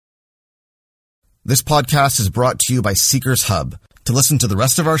This podcast is brought to you by Seekers Hub. To listen to the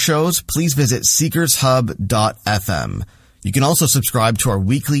rest of our shows, please visit seekershub.fm. You can also subscribe to our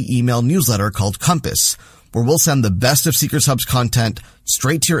weekly email newsletter called Compass, where we'll send the best of Seekers Hub's content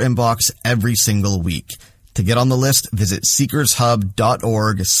straight to your inbox every single week. To get on the list, visit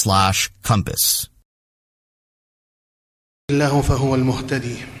seekershub.org/compass. الله فهو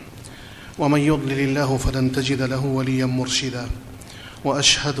المهتدي ومن يضلل الله فلن تجد له وليا مرشدا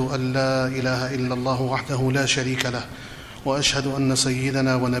وأشهد أن لا إله إلا الله وحده لا شريك له وأشهد أن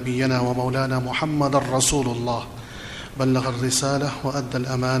سيدنا ونبينا ومولانا محمد رسول الله بلغ الرسالة وأدى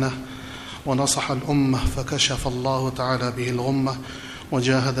الأمانة ونصح الأمة فكشف الله تعالى به الغمة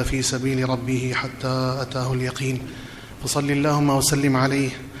وجاهد في سبيل ربه حتى أتاه اليقين فصل اللهم وسلم عليه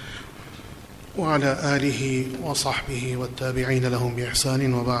وعلى آله وصحبه والتابعين لهم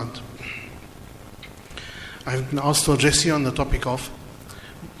بإحسان وبعد. I've been asked to address you on the topic of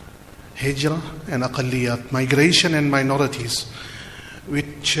hijrah and aqalliyat, migration and minorities,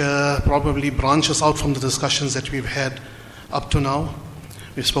 which probably branches out from the discussions that we've had up to now.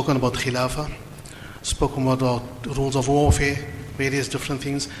 We've spoken about khilafah, spoken about rules of warfare, various different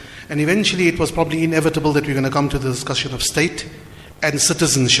things, and eventually it was probably inevitable that we're going to come to the discussion of state and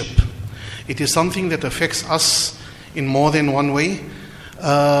citizenship. It is something that affects us in more than one way,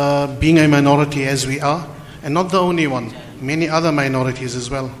 being a minority as we are, and not the only one, many other minorities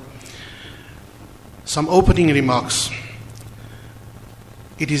as well. Some opening remarks.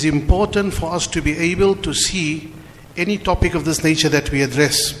 It is important for us to be able to see any topic of this nature that we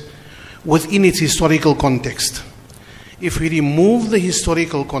address within its historical context. If we remove the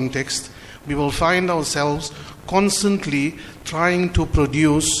historical context, we will find ourselves constantly trying to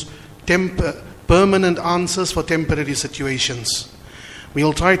produce permanent answers for temporary situations. We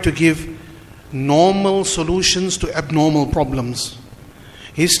will try to give normal solutions to abnormal problems.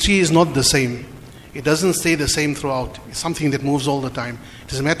 History is not the same. It doesn't stay the same throughout. It's something that moves all the time.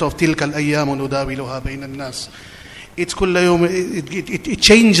 It is a matter of تِلْكَ الْأَيَّامُ نُدَاوِلُهَا بَيْنَ النَّاسِ. It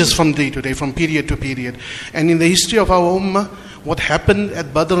changes from day to day, from period to period. And in the history of our ummah, what happened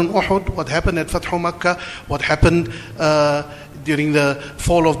at Badr and Uhud, what happened at Fathu Makkah, what happened during the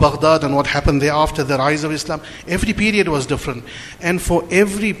fall of Baghdad, and what happened thereafter, the rise of Islam, every period was different. And for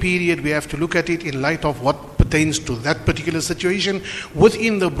every period, we have to look at it in light of what pertains to that particular situation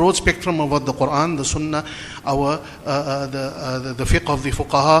within the broad spectrum of what the Quran, the Sunnah, the fiqh of the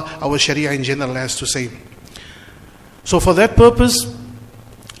fuqaha, our Sharia in general has to say. So for that purpose,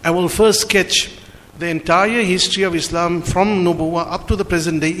 I will first sketch the entire history of Islam from Nubuwwah up to the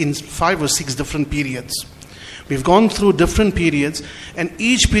present day in 5 or 6 different periods. We've gone through different periods, and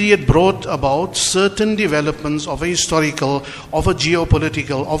each period brought about certain developments of a historical, of a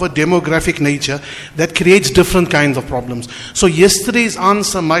geopolitical, of a demographic nature that creates different kinds of problems. So yesterday's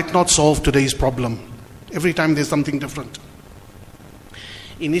answer might not solve today's problem. Every time there's something different.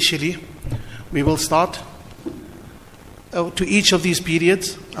 Initially, we will start to each of these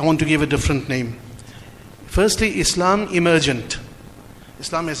periods. I want to give a different name. Firstly, Islam emergent.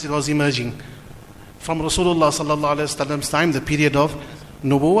 Islam as it was emerging. From Rasulullah sallallahu alaihi wasallam's time, the period of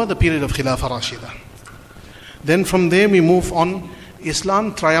Nubuwwah, the period of Khilafah Rashida. Then from there we move on,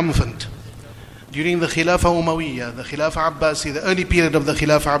 Islam triumphant. During the Khilafah Umayyah, the Khilafah Abbasi, the early period of the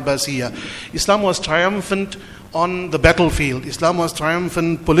Khilafah Abbasiyah, Islam was triumphant on the battlefield. Islam was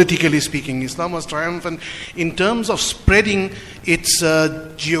triumphant politically speaking. Islam was triumphant in terms of spreading its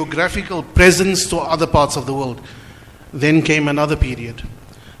geographical presence to other parts of the world. Then came another period.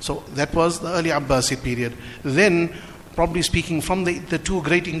 So that was the early Abbasid period. Then, probably speaking, from the 2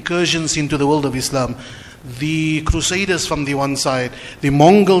 great incursions into the world of Islam, the Crusaders from the one side, the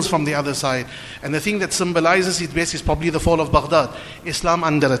Mongols from the other side, and the thing that symbolizes it best is probably the fall of Baghdad. Islam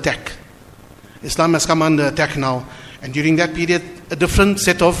under attack. Islam has come under attack now. And during that period, a different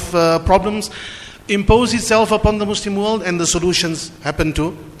set of problems impose itself upon the Muslim world, and the solutions happen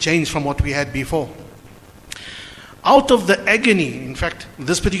to change from what we had before. Out of the agony, in fact,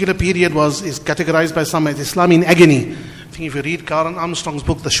 this particular period is categorized by some as Islam in agony. I think if you read Karen Armstrong's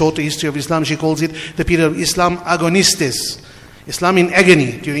book, The Short History of Islam, she calls it the period of Islam agonistes. Islam in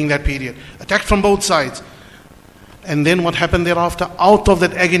agony during that period. Attacked from both sides. And then what happened thereafter? Out of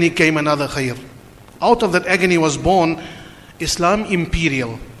that agony came another khair. Out of that agony was born Islam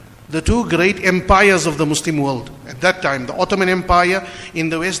imperial. The 2 great empires of the Muslim world. At that time, the Ottoman Empire in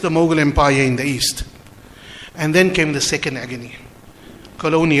the west, the Mughal Empire in the east. And then came the second agony,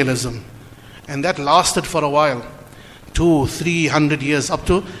 colonialism. And that lasted for a while, 200-300 years, up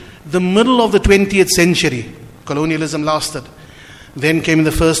to the middle of the 20th century. Colonialism lasted. Then came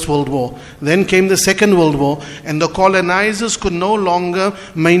the First World War. Then came the Second World War. And the colonizers could no longer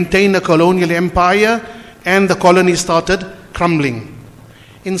maintain a colonial empire, and the colony started crumbling.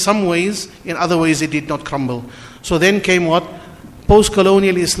 In some ways, in other ways it did not crumble. So then came what?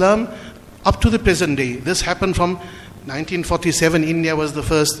 Post-colonial Islam up to the present day. This happened from 1947, India was the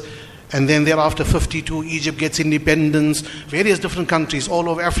first, and then thereafter 52, Egypt gets independence, various different countries, all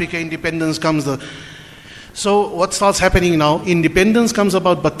over Africa, independence comes. So what starts happening now? Independence comes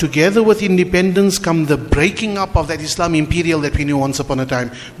about, but together with independence come the breaking up of that Islam imperial that we knew once upon a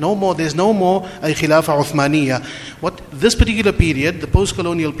time. No more, there's no more a Khilafah Uthmaniyya. What this particular period, the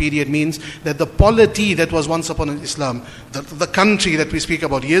post-colonial period, means that the polity that was once upon Islam, the country that we speak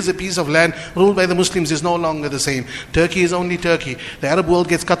about, here's a piece of land ruled by the Muslims, is no longer the same. Turkey is only Turkey. The Arab world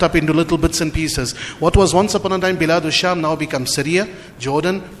gets cut up into little bits and pieces. What was once upon a time Bilad al-Sham now becomes Syria,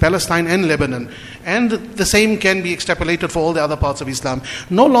 Jordan, Palestine and Lebanon. And the same can be extrapolated for all the other parts of Islam.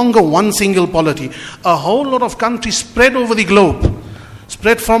 No longer one single polity. A whole lot of countries spread over the globe.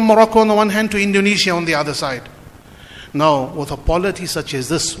 Spread from Morocco on the one hand to Indonesia on the other side. Now, with a polity such as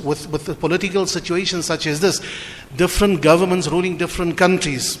this, with a political situation such as this, different governments ruling different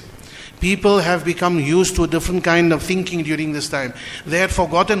countries, people have become used to a different kind of thinking during this time. They had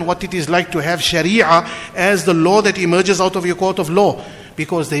forgotten what it is like to have Sharia as the law that emerges out of your court of law,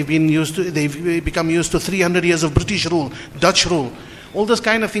 because they've become used to 300 years of British rule, Dutch rule. All those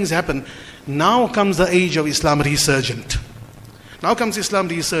kind of things happen. Now comes the age of Islam resurgent. Now comes Islam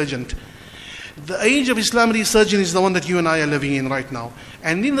resurgent. The age of Islam resurgence is the one that you and I are living in right now.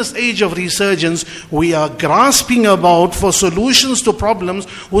 And in this age of resurgence, we are grasping about for solutions to problems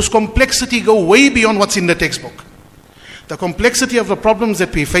whose complexity go way beyond what's in the textbook. The complexity of the problems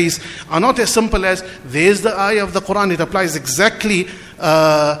that we face are not as simple as, there's the ayah of the Quran, it applies exactly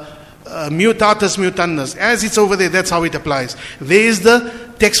mutatis mutandis. As it's over there, that's how it applies. There's the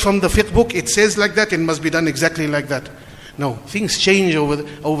text from the fiqh book, it says like that, it must be done exactly like that. No, things change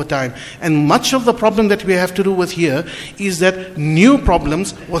over time. And much of the problem that we have to do with here is that new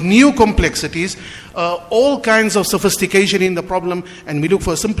problems with new complexities, all kinds of sophistication in the problem, and we look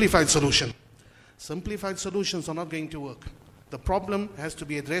for a simplified solution. Simplified solutions are not going to work. The problem has to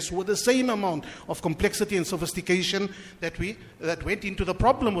be addressed with the same amount of complexity and sophistication that went into the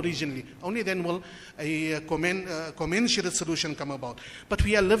problem originally. Only then will a commensurate solution come about. But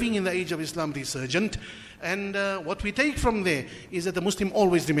we are living in the age of Islam resurgent, and what we take from there is that the Muslim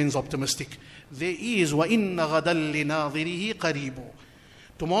always remains optimistic. There is وَإِنَّ غَدًا لِنَاظِرِهِ قَرِيبٌ.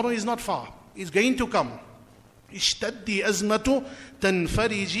 Tomorrow is not far. It's going to come. اشتدي أزمة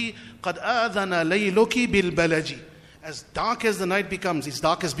تنفرجي قد آذن ليلك بالبلج. As dark as the night becomes, it's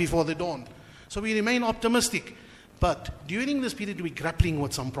darkest before the dawn. So we remain optimistic. But during this period, we're grappling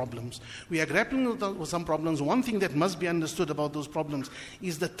with some problems. We are grappling with some problems. One thing that must be understood about those problems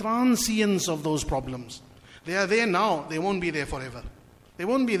is the transience of those problems. They are there now. They won't be there forever. They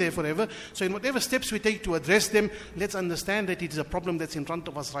won't be there forever. So in whatever steps we take to address them, let's understand that it is a problem that's in front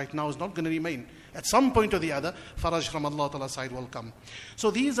of us right now. It's not going to remain. At some point or the other, faraj from Allah Ta'ala's side will come. So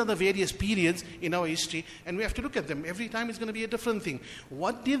these are the various periods in our history, and we have to look at them. Every time it's going to be a different thing.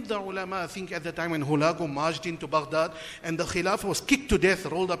 What did the ulama think at the time when Hulagu marched into Baghdad and the Khilafah was kicked to death,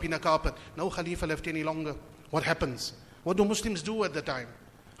 rolled up in a carpet? No Khalifa left any longer. What happens? What do Muslims do at the time?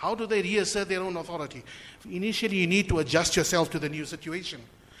 How do they reassert their own authority? Initially, you need to adjust yourself to the new situation.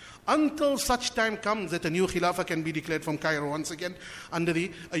 Until such time comes that a new Khilafah can be declared from Cairo once again under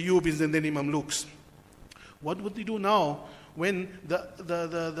the Ayyubids and then the Mamluks. What would they do now when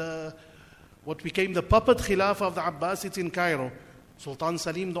what became the puppet Khilafah of the Abbasids in Cairo? Sultan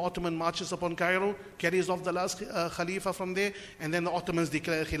Salim, the Ottoman, marches upon Cairo, carries off the last Khalifa from there, and then the Ottomans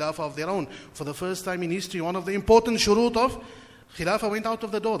declare Khilafah of their own. For the first time in history, one of the important shurut of Khilafah went out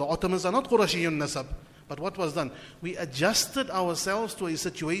of the door. The Ottomans are not Qurashiyun Nasab. But what was done? We adjusted ourselves to a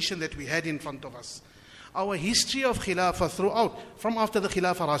situation that we had in front of us. Our history of Khilafah throughout, from after the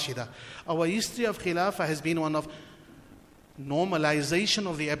Khilafah Rashida, our history of Khilafah has been one of normalization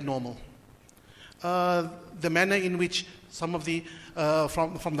of the abnormal. The manner in which some of the,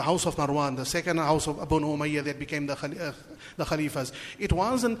 from the house of Marwan, the second house of Abu Umayyah that became the Khalifas, it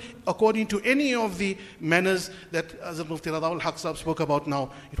wasn't according to any of the manners that Hazrat Mufti Rada al-Haq Sahib spoke about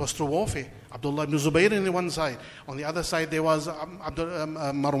now. It was through warfare. Abdullah ibn Zubayr on the one side. On the other side there was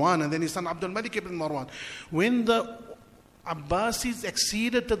Marwan, and then his son Abdul Malik ibn Marwan. When the Abbasids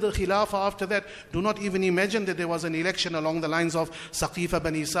acceded to the Khilafah after that, do not even imagine that there was an election along the lines of Saqifa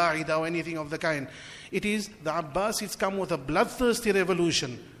Bani Sa'ida or anything of the kind. It is the Abbasids come with a bloodthirsty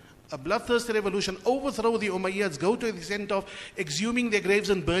revolution, a bloodthirsty revolution, overthrow the Umayyads, go to the extent of exhuming their graves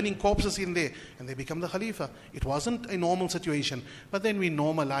and burning corpses in there, and they become the Khalifa. It wasn't a normal situation, but then we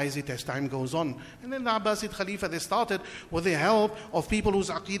normalize it as time goes on. And then the Abbasid Khalifa, they started with the help of people whose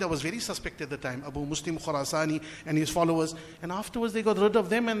Aqidah was very suspect at the time, Abu Muslim Khurasani and his followers, and afterwards they got rid of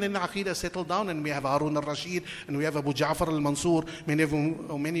them, and then the Aqidah settled down, and we have Harun al-Rashid, and we have Abu Ja'far al-Mansur, many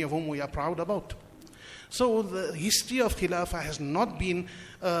of whom we are proud about. So the history of Khilafah has not been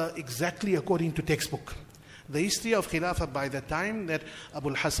exactly according to textbook. The history of Khilafah, by the time that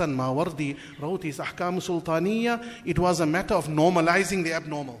Abu al-Hasan Mawardi wrote his Ahkam Sultaniyya, it was a matter of normalizing the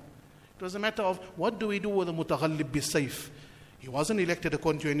abnormal. It was a matter of what do we do with the mutaghallib bis-sayf. He wasn't elected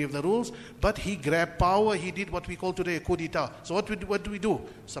according to any of the rules, but he grabbed power. He did what we call today a coup d'etat. So what do we do?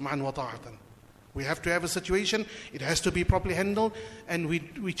 Sam'an wa ta'atan. We have to have a situation, it has to be properly handled, and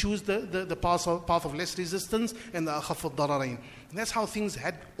we choose the path of less resistance and the akhaf al-dararain. That's how things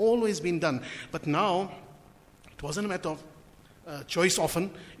had always been done. But now, it wasn't a matter of choice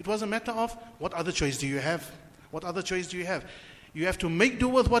often, it was a matter of what other choice do you have? What other choice do you have? You have to make do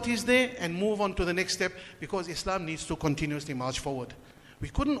with what is there and move on to the next step, because Islam needs to continuously march forward. We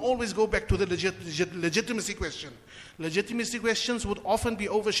couldn't always go back to the legitimacy question. Legitimacy questions would often be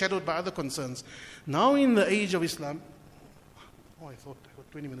overshadowed by other concerns. Now in the age of Islam, I thought I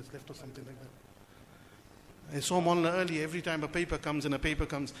got 20 minutes left or something like that. I saw Molna earlier, every time a paper comes, and I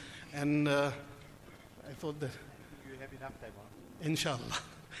thought that... You have enough time, Inshallah.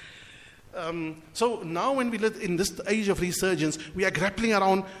 So now when we live in this age of resurgence, we are grappling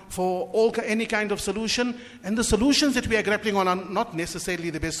around for any kind of solution, and the solutions that we are grappling on are not necessarily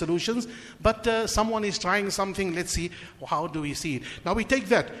the best solutions, but someone is trying something, let's see, how do we see it? Now we take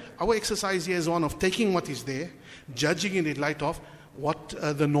that. Our exercise here is one of taking what is there, judging in light of what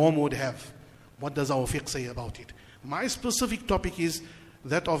the norm would have. What does our fiqh say about it? My specific topic is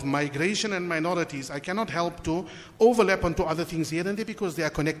that of migration and minorities. I cannot help to overlap onto other things here and there because they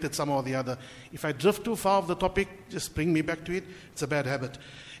are connected somehow or the other. If I drift too far of the topic, just bring me back to it. It's a bad habit.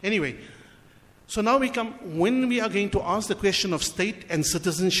 Anyway, so now when we are going to ask the question of state and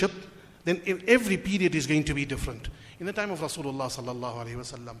citizenship, then every period is going to be different. In the time of Rasulullah sallallahu alaihi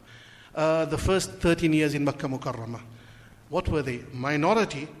wasallam, the first 13 years in Makkah Mukarramah, what were they?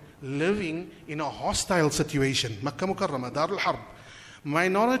 Minority living in a hostile situation. Makkah Mukarramah, Dar al-Harb.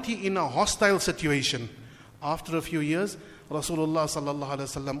 Minority in a hostile situation. After a few years, Rasulullah sallallahu alaihi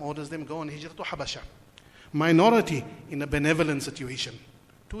wasallam orders them go on hijrah to Habasha. Minority in a benevolent situation.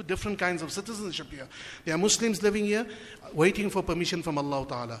 Two different kinds of citizenship here. There are Muslims living here, waiting for permission from Allah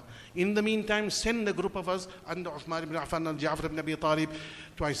Ta'ala. In the meantime, send a group of us under Uthman ibn Affan and Ja'far ibn Abi Talib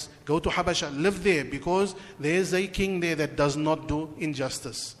twice. Go to Habasha, live there, because there's a king there that does not do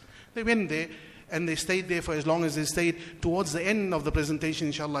injustice. They went there, and they stayed there for as long as they stayed. Towards the end of the presentation,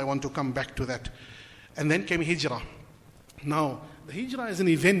 inshallah, I want to come back to that. And then came Hijrah. Now, the Hijrah is an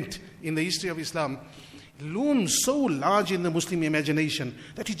event in the history of Islam. It looms so large in the Muslim imagination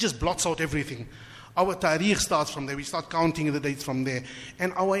that it just blots out everything. Our tariq starts from there. We start counting the dates from there.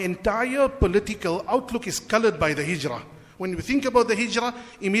 And our entire political outlook is colored by the Hijrah. When we think about the Hijrah,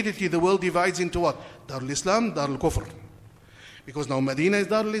 immediately the world divides into what? Darul Islam, Darul Kufr. Because now Medina is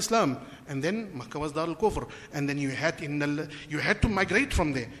Darul Islam, and then Makkah was Darul Kufr, and then you had to migrate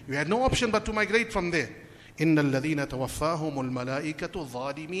from there. You had no option but to migrate from there. إن الذين توفاهم الملائكة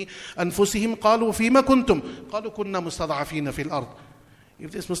ظالمي أنفسهم قالوا فيما كنتم قالوا كنا مستضعفين في الأرض.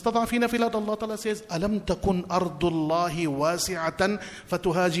 If there's مستضعفين في الأرض, Allah Ta'ala says ألم تكن أرض الله واسعة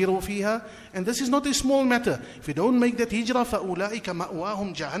فتهاجروا فيها. And this is not a small matter. If you don't make that hijrah, فأولئك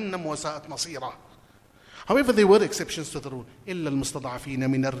مأواهم جهنم وساءت مصيرا. However, there were exceptions to the rule. إلا المستضعفين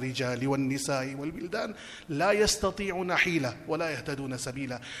من الرجال والنساء والبلدان لا يستطيعون حيلة ولا يهتدون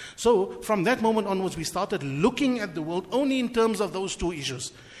سبيلا. So, from that moment onwards, we started looking at the world only in terms of those two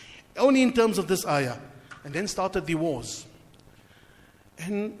issues. Only in terms of this ayah. And then started the wars.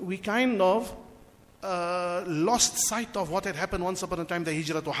 And we kind of lost sight of what had happened once upon a time, the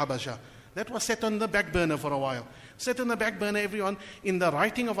hijrah to Habasha. That was set on the back burner for a while. Set on the back burner, everyone, in the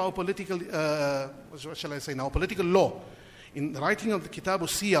writing of our political, what shall I say now, political law. In the writing of the Kitab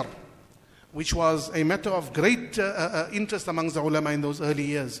al-Siyar, which was a matter of great interest amongst the ulama in those early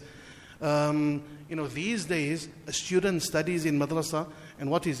years. These days, a student studies in madrasa, and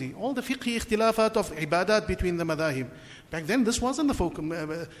what is he? All the fiqhi ikhtilafat of ibadat between the madahib. Back then, this wasn't the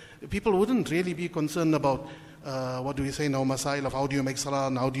focus. People wouldn't really be concerned about, what do we say now, masail of how do you make salah,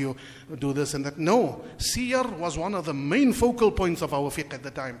 and how do you do this and that. No, Siyar was one of the main focal points of our fiqh at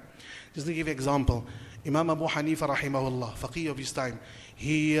the time. Just to give you an example, Imam Abu Hanifa rahimahullah, faqih of his time,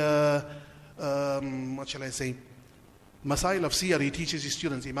 he, what shall I say, Masail of Siyar, he teaches his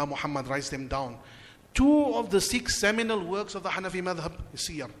students. Imam Muhammad writes them down. 2 of the 6 seminal works of the Hanafi madhab is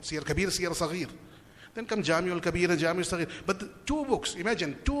Siyar. Siyar Kabir, Siyar Saghir. Then come Jami al-Kabir and Jami al-Saghir. But the 2 books,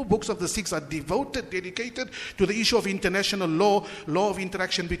 imagine, 2 books of the 6 are dedicated to the issue of international law of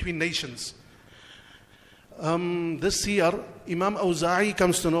interaction between nations. This Siyar, Imam Awza'i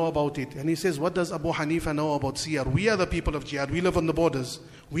comes to know about it. And he says, what does Abu Hanifa know about Siyar? We are the people of jihad. We live on the borders.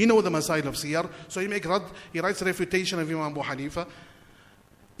 We know the Masail of Siyar. So he writes a refutation of Imam Abu Hanifa.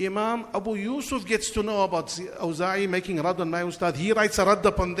 Imam Abu Yusuf gets to know about Awza'i making Rad on my Ustad. He writes a Rad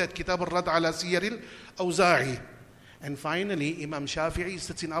upon that, Kitab al-Rad ala Siyar al-Awza'i. And finally, Imam Shafi'i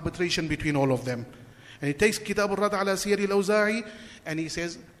sits in arbitration between all of them. And he takes Kitab al-Rad ala Siyar al-Awza'i and he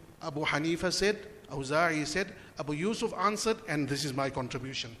says, Abu Hanifa said, Awza'i said, Abu Yusuf answered, and this is my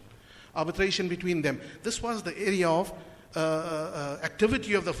contribution. Arbitration between them. This was the area of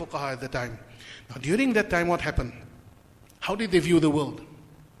activity of the fuqaha at the time. Now during that time, what happened? How did they view the world?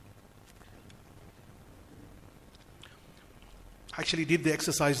 I actually did the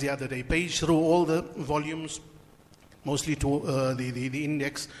exercise the other day. Page through all the volumes, mostly to the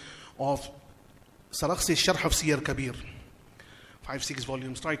index of Sarakhsi's Sharh of Siyar Kabir. 5-6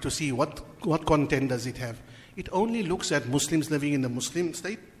 volumes. Try to see what content does it have. It only looks at Muslims living in the Muslim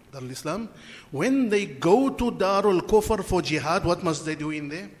state, Darul Islam. When they go to Darul Kufr for jihad, what must they do in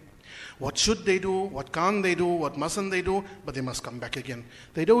there? What should they do? What can't they do? What mustn't they do? But they must come back again.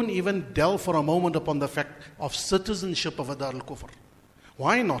 They don't even delve for a moment upon the fact of citizenship of a Darul Kufr.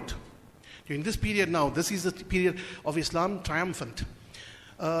 Why not? During this period now, this is the period of Islam triumphant.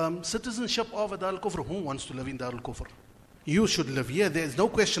 Citizenship of a Darul Kufr. Who wants to live in Darul Kufr? You should live here. There's no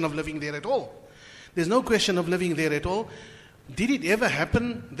question of living there at all. There's no question of living there at all. Did it ever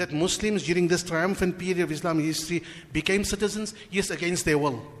happen that Muslims during this triumphant period of Islamic history became citizens? Yes, against their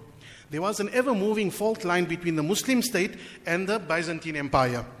will. There was an ever-moving fault line between the Muslim state and the Byzantine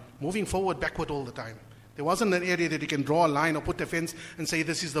Empire, moving forward, backward all the time. There wasn't an area that you can draw a line or put a fence and say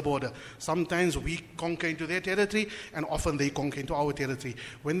this is the border. Sometimes we conquer into their territory and often they conquer into our territory.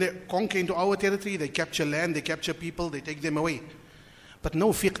 When they conquer into our territory, they capture land, they capture people, they take them away. But no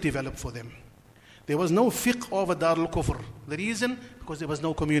fiqh developed for them. There was no fiqh of a Darul Kufr. The reason? Because there was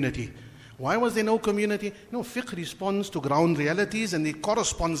no community. Why was there no community? No, fiqh responds to ground realities and it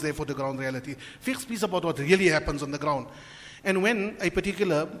corresponds therefore to ground reality. Fiqh speaks about what really happens on the ground. And when a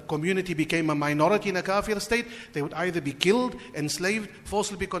particular community became a minority in a kafir state, they would either be killed, enslaved,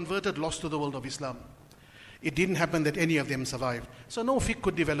 forcibly converted, lost to the world of Islam. It didn't happen that any of them survived. So no fiqh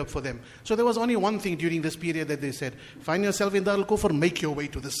could develop for them. So there was only one thing during this period that they said, find yourself in Darul Kufr, make your way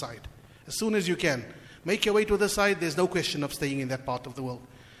to this side. As soon as you can. Make your way to this side, there's no question of staying in that part of the world.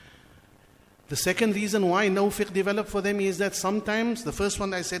 The second reason why no fiqh developed for them is that sometimes, the first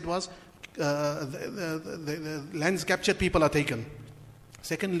one I said was, the lands captured, people are taken.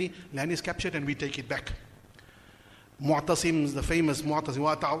 Secondly, land is captured and we take it back. Mu'tasims, the famous Mu'tasim,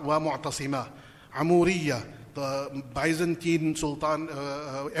 wa Mu'tasima, Amuriya, the Byzantine Sultan,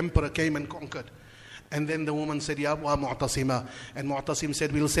 emperor came and conquered. And then the woman said, Ya wa Mu'tasima. And Mu'tasim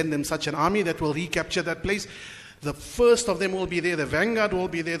said, we'll send them such an army that will recapture that place. The first of them will be there, the vanguard will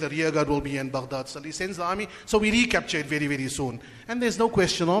be there, the rearguard will be in Baghdad. So he sends the army, so we recapture it very, very soon. And there's no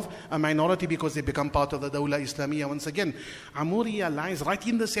question of a minority because they become part of the Dawla Islamiyyah once again. Amuriya lies right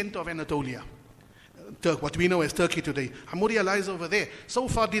in the center of Anatolia. What we know as Turkey today. Amuriya lies over there. So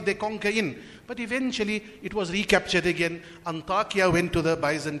far did they conquer in. But eventually it was recaptured again. Antakya went to the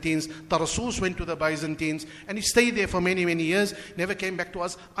Byzantines. Tarsus went to the Byzantines. And it stayed there for many, many years. Never came back to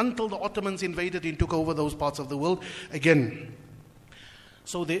us until the Ottomans invaded and took over those parts of the world again.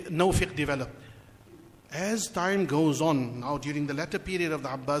 So no fiqh developed. As time goes on, now during the latter period of the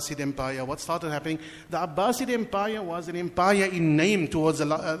Abbasid Empire, what started happening? The Abbasid Empire was an empire in name towards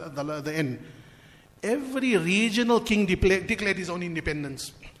the end. Every regional king declared his own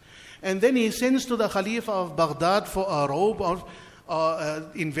independence. And then he sends to the Khalifa of Baghdad for a robe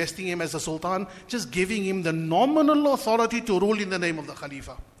of investing him as a sultan, just giving him the nominal authority to rule in the name of the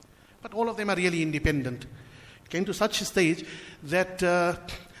Khalifa. But all of them are really independent. It came to such a stage that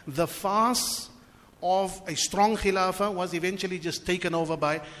the farce of a strong Khilafah was eventually just taken over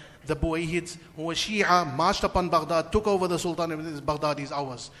by the Buwayhids, who were Shia, marched upon Baghdad, took over the Sultan, and Baghdad is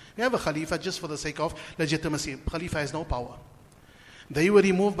ours. We have a Khalifa just for the sake of legitimacy. Khalifa has no power. They were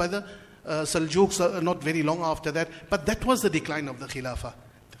removed by the Seljuks not very long after that, but that was the decline of the Khilafah.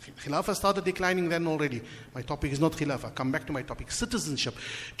 The Khilafah started declining then already. My topic is not Khilafah. Come back to my topic, citizenship.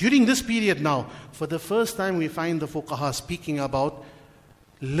 During this period now, for the first time we find the Fuqaha speaking about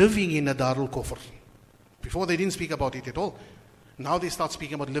living in a Darul Kufr. Before they didn't speak about it at all. Now they start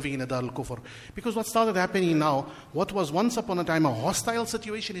speaking about living in a Dar al-Kufr. Because what started happening now, what was once upon a time a hostile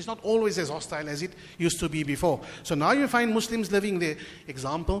situation is not always as hostile as it used to be before. So now you find Muslims living there.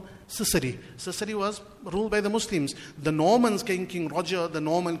 Example, Sicily. Sicily was ruled by the Muslims. The Normans came, King Roger, the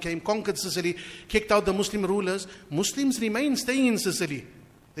Norman came, conquered Sicily, kicked out the Muslim rulers. Muslims remained staying in Sicily.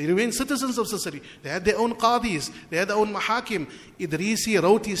 They remained citizens of Sicily. They had their own qadis. They had their own mahakim. Idrisi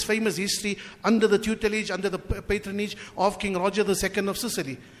wrote his famous history under the tutelage, under the patronage of King Roger II of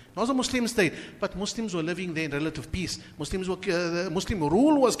Sicily. It was a Muslim state, but Muslims were living there in relative peace. Muslim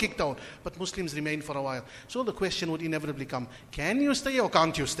rule was kicked out, but Muslims remained for a while. So the question would inevitably come, can you stay or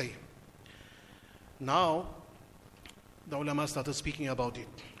can't you stay? Now, the ulama started speaking about it.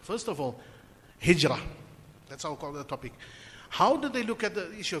 First of all, hijrah. That's how I call the topic. How did they look at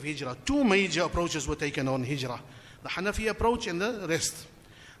the issue of hijrah? Two major approaches were taken on hijrah. The Hanafi approach and the rest.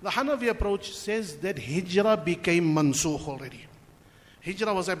 The Hanafi approach says that hijrah became mansukh already.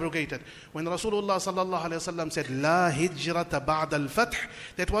 Hijrah was abrogated. When Rasulullah sallallahu alaihi wasallam said, La hijrata ba'da al-fath,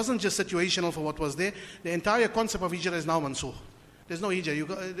 that wasn't just situational for what was there. The entire concept of hijrah is now mansukh. There's no hijrah. You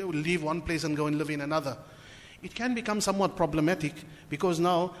leave one place and go and live in another. It can become somewhat problematic because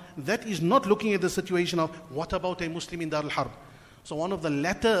now that is not looking at the situation of what about a Muslim in Dar al-Harb. So one of the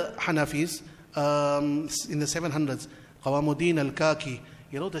latter Hanafis in the 700s, Qawamuddin al-Kaki,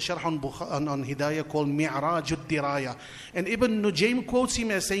 he wrote a sharh on Hidayah called Mi'raj al-Diraya. And Ibn Nujaym quotes him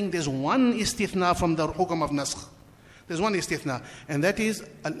as saying there's one istithna from the hukum of naskh. There's one istithna, and that is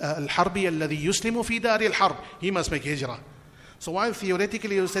al-Harbi alladhi yuslimu fi dar al-Harb. He must make hijrah. So while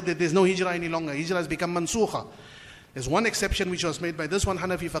theoretically you said that there's no hijrah any longer, hijrah has become mansukha. There's one exception which was made by this one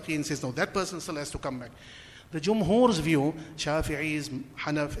Hanafi faqih and says, no, that person still has to come back. The Jumhur's view, Shafi'is,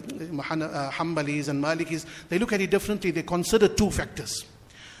 Hanbalis and Malikis, they look at it differently. They consider two factors.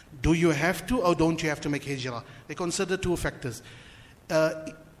 Do you have to or don't you have to make hijrah? They consider two factors.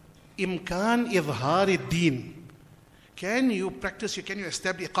 Imkan idhar deen. Can you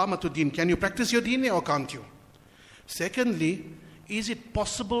establish iqamatu deen? Can you practice your deen or can't you? Secondly, is it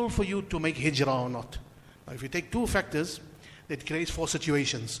possible for you to make hijrah or not? Now, if you take two factors, that creates four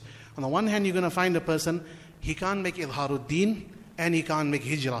situations. On the one hand, you're going to find a person, he can't make idharuddin and he can't make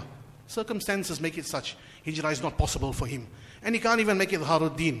hijrah. Circumstances make it such. Hijrah is not possible for him. And he can't even make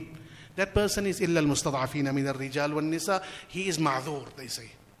idharuddin. That person is illa al-mustad'afina min al-rijal wal-nisa. He is ma'dhur, they say.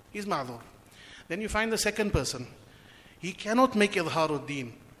 He's ma'dhur. Then you find the second person. He cannot make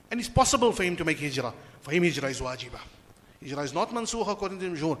idharuddin. And it's possible for him to make hijrah. For him, hijrah is wajibah. Hijrah is not mansukh according to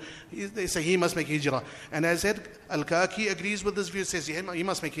Jumhur. They say he must make hijrah. And as I said, Al-Kaki agrees with this view, says he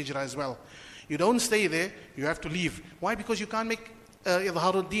must make hijrah as well. You don't stay there, you have to leave. Why? Because you can't make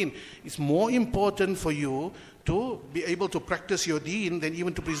idharuddin. It's more important for you to be able to practice your deen than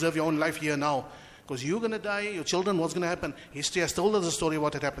even to preserve your own life here now. Because you're going to die, your children, what's going to happen? History has told us the story of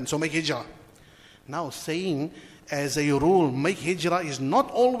what had happened. So make hijrah. Now saying as a rule, make hijrah is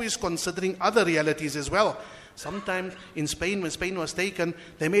not always considering other realities as well. Sometimes in Spain, when Spain was taken,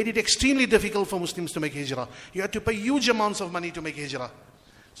 they made it extremely difficult for Muslims to make hijrah. You had to pay huge amounts of money to make hijrah.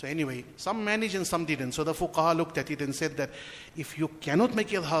 So anyway, some managed and some didn't. So the fuqaha looked at it and said that if you cannot make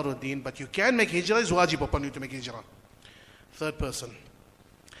idharuddin, but you can make hijrah, it's wajib upon you to make hijrah. Third person.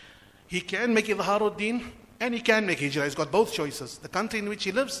 He can make idharuddin and he can make hijrah. He's got both choices. The country in which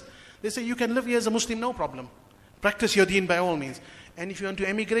he lives, they say you can live here as a Muslim, no problem. Practice your deen by all means. And if you want to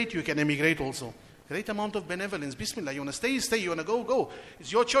emigrate, you can emigrate also. Great amount of benevolence. Bismillah. You want to stay, stay. You want to go, go.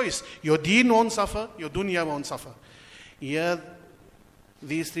 It's your choice. Your deen won't suffer. Your dunya won't suffer. Yeah,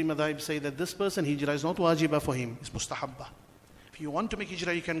 these three madhaib say that this person, hijrah is not wajibah for him. It's mustahabba. If you want to make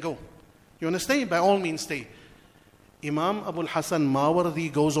hijrah, you can go. You want to stay? By all means, stay. Imam Abul Hasan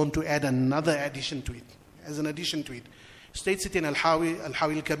Mawardi goes on to add another addition to it. As an addition to it. States it in Al-Hawi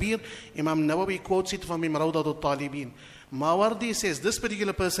al-Kabir. Imam Nawawi quotes it from Rawdat al-Talibin. Mawardi says, this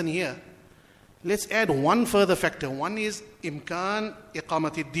particular person here, let's add one further factor. One is imkan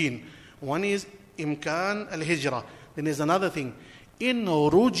iqamat din. One is imkan al-hijrah. Then there's another thing. In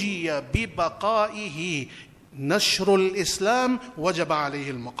rujiya bi baqaihi nashrul Islam wajaba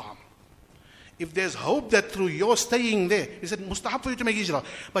alayhi al-maqam. If there's hope that through your staying there, he said, mustahab for you to make hijrah,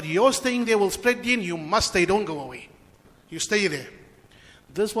 but your staying there will spread deen, you must stay, don't go away. You stay there.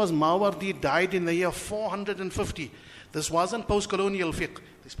 This was Mawardi, died in the year 450. This wasn't post-colonial fiqh.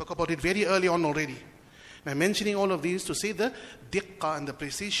 They spoke about it very early on already. I'm mentioning all of these to say the diqqah and the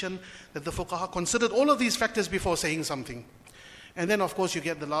precision that the fuqaha considered all of these factors before saying something. And then of course you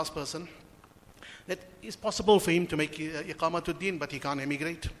get the last person. That it's possible for him to make iqamatud din, but he can't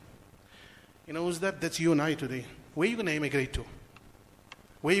emigrate. You know who's that? That's you and I today. Where are you going to emigrate to?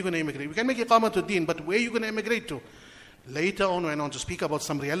 Where are you going to emigrate? We can make iqamatud din, but where are you going to emigrate to? Later on, when I want to speak about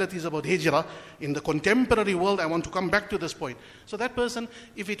some realities about hijrah in the contemporary world, I want to come back to this point. So that person,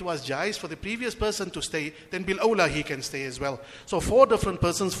 if it was jais for the previous person to stay, then bil awla he can stay as well. So 4 different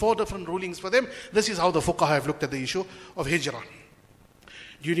persons, 4 different rulings for them. This is how the fuqaha have looked at the issue of hijrah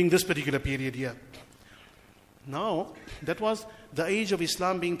during this particular period here. Now, that was the age of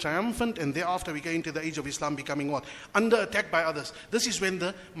Islam being triumphant, and thereafter we get into the age of Islam becoming what? Under attack by others. This is when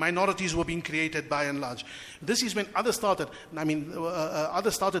the minorities were being created by and large. This is when others started,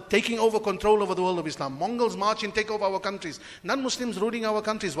 others started taking over control over the world of Islam. Mongols march and take over our countries. Non-Muslims ruling our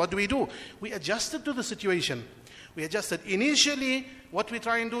countries. What do? We adjusted to the situation. We adjusted. Initially, what we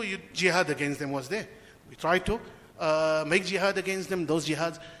try and do, jihad against them was there. We tried to make jihad against them. Those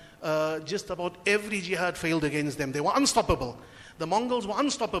jihads, just about every jihad failed against them. They were unstoppable. The Mongols were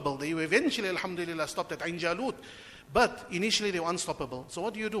unstoppable. They were eventually, alhamdulillah, stopped at Ain Jalut. But initially they were unstoppable. So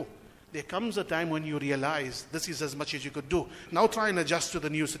what do? There comes a time when you realize this is as much as you could do. Now try and adjust to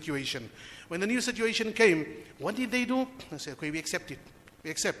the new situation. When the new situation came, what did they do? They said, okay, we accept it. We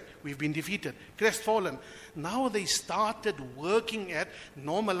accept. We've been defeated. Crestfallen. Now they started working at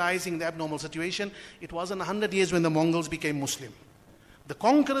normalizing the abnormal situation. It wasn't 100 years when the Mongols became Muslim. The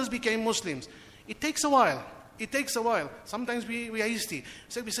conquerors became Muslims. It takes a while. It takes a while. Sometimes we are hasty.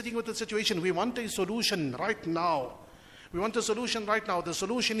 So we're sitting with the situation. We want a solution right now. We want a solution right now. The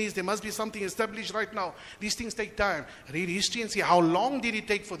solution is there must be something established right now. These things take time. Read history and see how long did it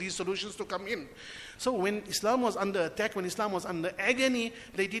take for these solutions to come in. So when Islam was under attack, when Islam was under agony,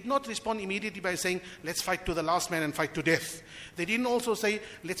 they did not respond immediately by saying, let's fight to the last man and fight to death. They didn't also say,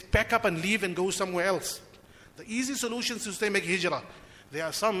 let's pack up and leave and go somewhere else. The easy solutions to say make hijrah. There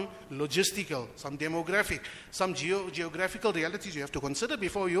are some logistical, some demographic, some geographical realities you have to consider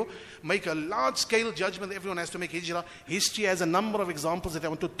before you make a large-scale judgment that everyone has to make hijrah. History has a number of examples that I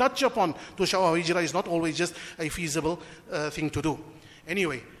want to touch upon to show how hijrah is not always just a feasible thing to do.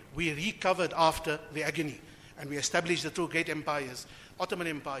 Anyway, we recovered after the agony and we established the two great empires, Ottoman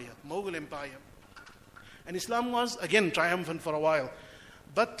Empire, Mughal Empire. And Islam was again triumphant for a while.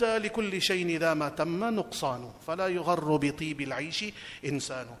 But لِكُلِّ شَيْءٍ إِذَا مَا تَمَّ نُقْصَانُ فَلَا يُغَرُّ بِطِيبِ الْعَيْشِ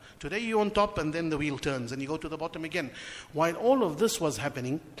إِنسَانُ. Today you're on top and then the wheel turns and you go to the bottom again. While all of this was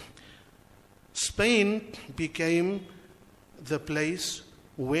happening, Spain became the place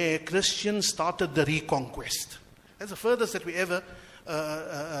where Christians started the reconquest. That's the furthest that we ever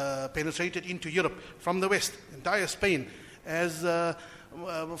penetrated into Europe from the West, entire Spain. As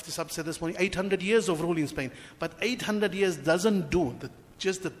Mufti Sahib said this morning, 800 years of rule in Spain. But 800 years doesn't do,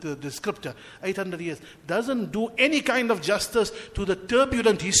 just the descriptor, 800 years, doesn't do any kind of justice to the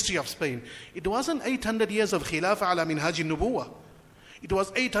turbulent history of Spain. It wasn't 800 years of khilafah ala minhaj al-nubuwah. It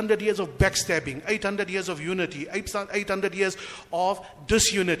was 800 years of backstabbing, 800 years of unity, 800 years of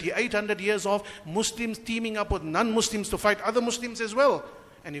disunity, 800 years of Muslims teaming up with non-Muslims to fight other Muslims as well.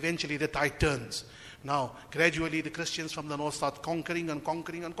 And eventually the tide turns. Now, gradually the Christians from the north start conquering and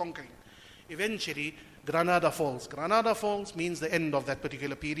conquering and conquering. Eventually, Granada falls. Granada falls means the end of that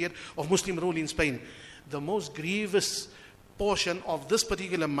particular period of Muslim rule in Spain. The most grievous portion of this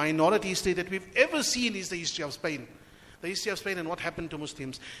particular minority history that we've ever seen is the history of Spain. The history of Spain and what happened to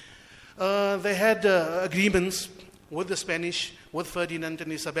Muslims. They had agreements with the Spanish, with Ferdinand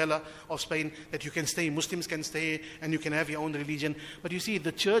and Isabella of Spain, that you can stay, Muslims can stay, and you can have your own religion. But you see,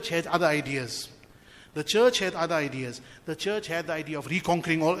 the church had other ideas. The church had other ideas. The church had the idea of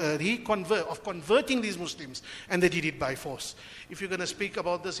converting these Muslims, and they did it by force. If you're going to speak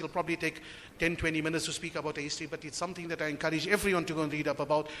about this, it'll probably take 10, 20 minutes to speak about the history, but it's something that I encourage everyone to go and read up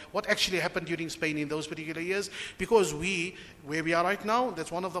about what actually happened during Spain in those particular years, because where we are right now,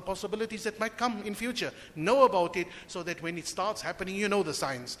 that's one of the possibilities that might come in future. Know about it so that when it starts happening, you know the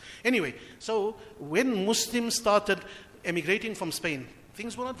signs. Anyway, so when Muslims started emigrating from Spain,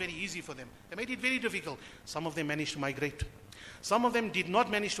 things were not very easy for them. They made it very difficult. Some of them managed to migrate. Some of them did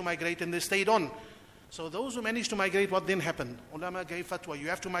not manage to migrate and they stayed on. So those who managed to migrate, what then happened? Ulama gave fatwa, you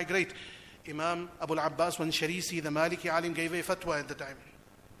have to migrate. Imam Abu al-Abbas al-Sharisi, the Maliki alim, gave a fatwa at the time.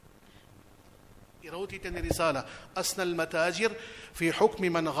 He wrote it in the Risala. أَسْنَى الْمَتَاجِرْ فِي حُكْمِ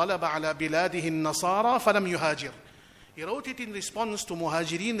مَنْ غَلَبَ عَلَى بِلَادِهِ النَّصَارَى فَلَمْ يُهَاجِرْ. He wrote it in response to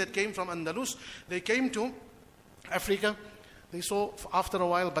Muhajirin that came from Andalus. They came to Africa. They saw after a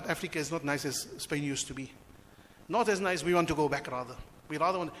while, but Africa is not nice as Spain used to be. Not as nice, we want to go back rather. We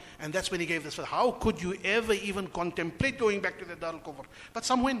rather want, and that's when he gave this. How could you ever even contemplate going back to the Dar al-Kufr? But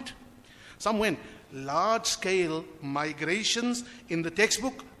some went. Some went. Large-scale migrations in the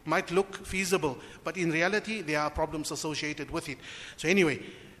textbook might look feasible, but in reality, there are problems associated with it. So anyway,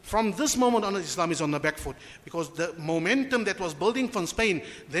 From this moment on, Islam is on the back foot, because the momentum that was building from Spain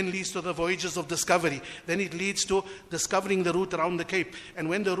then leads to the voyages of discovery. Then it leads to discovering the route around the Cape. And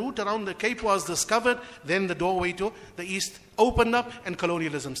when the route around the Cape was discovered, then the doorway to the East opened up and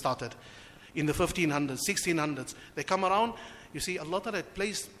colonialism started. In the 1500s, 1600s, they come around. You see, Allah Ta'ala had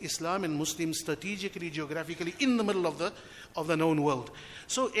placed Islam and Muslims strategically, geographically in the middle of the known world.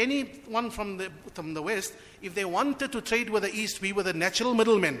 So anyone from the West, if they wanted to trade with the East, we were the natural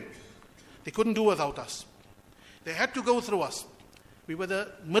middlemen. They couldn't do without us. They had to go through us. We were the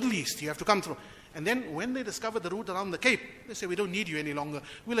Middle East. You have to come through. And then when they discovered the route around the Cape, they say, we don't need you any longer.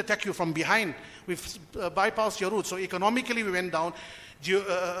 We'll attack you from behind. We've bypassed your route. So economically we went down.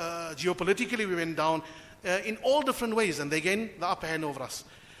 Geopolitically we went down. In all different ways, and they gained the upper hand over us.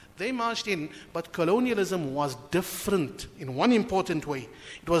 They marched in, but colonialism was different in one important way.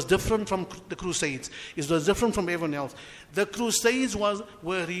 It was different from the Crusades. It was different from everyone else. The Crusades were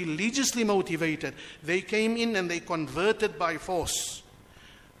religiously motivated. They came in and they converted by force.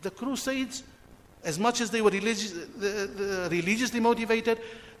 The Crusades, as much as they were religiously motivated,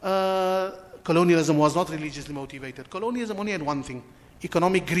 colonialism was not religiously motivated. Colonialism only had one thing: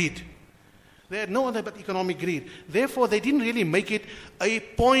 economic greed. They had no other but economic greed. Therefore, they didn't really make it a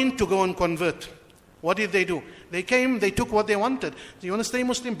point to go and convert. What did they do? They came, they took what they wanted. Do you want to stay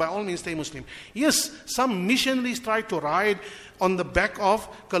Muslim? By all means, stay Muslim. Yes, some missionaries tried to ride on the back of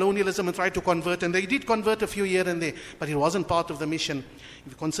colonialism and tried to convert, and they did convert a few here and there, but it wasn't part of the mission.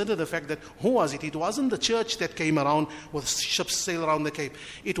 If you consider the fact that, who was it? It wasn't the church that came around with ships sail around the Cape.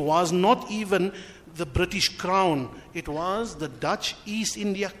 It was not even the British Crown. It was the Dutch East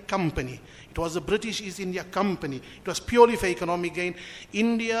India Company. It was the British East India Company. It was purely for economic gain.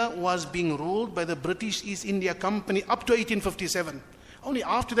 India was being ruled by the British East India Company up to 1857. Only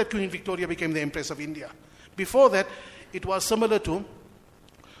after that Queen Victoria became the Empress of India. Before that, it was similar to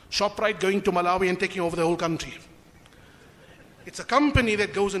ShopRite going to Malawi and taking over the whole country. It's a company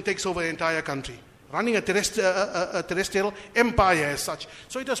that goes and takes over the entire country, running a terrestrial empire as such.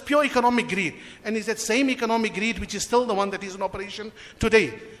 So it was pure economic greed. And it's that same economic greed which is still the one that is in operation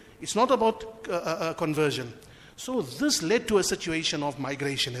today. It's not about conversion. So this led to a situation of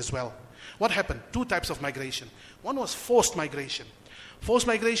migration as well. What happened? Two types of migration. One was forced migration. Forced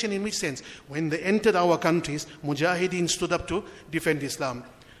migration in which sense? When they entered our countries, Mujahideen stood up to defend Islam.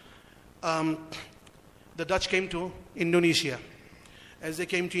 The Dutch came to Indonesia. As they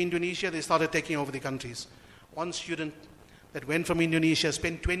came to Indonesia, they started taking over the countries. One student that went from Indonesia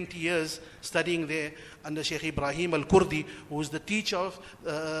spent 20 years studying there under Sheikh Ibrahim al-Kurdi, who is the teacher of,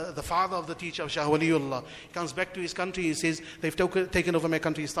 the father of the teacher of Shah Waliullah. He comes back to his country, he says, they've taken over my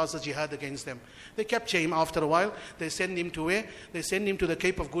country, he starts a jihad against them. They capture him after a while, they send him to where? They send him to the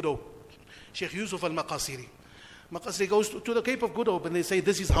Cape of Good Hope. Sheikh Yusuf al-Maqasiri. Maqasiri goes to the Cape of Good Hope and they say,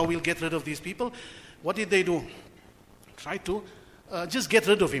 this is how we'll get rid of these people. What did they do? Try to just get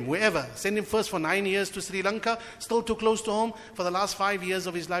rid of him, wherever. Send him first for 9 years to Sri Lanka, still too close to home. For the last 5 years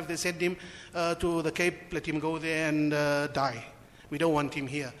of his life, they sent him to the Cape, let him go there and die. We don't want him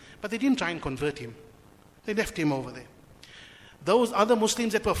here. But they didn't try and convert him. They left him over there. Those other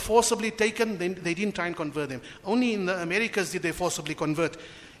Muslims that were forcibly taken, they didn't try and convert them. Only in the Americas did they forcibly convert.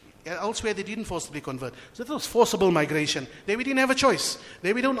 Elsewhere, they didn't forcibly convert. So that was forcible migration. There we didn't have a choice.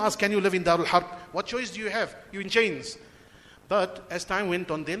 There we don't ask, can you live in Darul Harb? What choice do you have? You're in chains. But as time went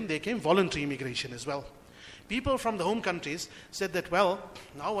on, then there came voluntary immigration as well. People from the home countries said that, well,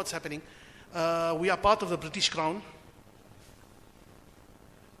 now what's happening? We are part of the British Crown.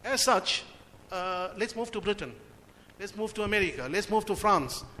 As such, let's move to Britain. Let's move to America. Let's move to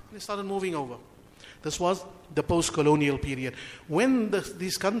France. They started moving over. This was the post-colonial period, when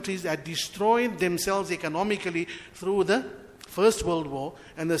these countries had destroyed themselves economically through the First World War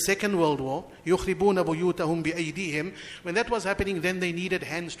and the Second World War. يُخْرِبُونَ بُيُوتَهُمْ بِأَيْدِيهِمْ. When that was happening, then they needed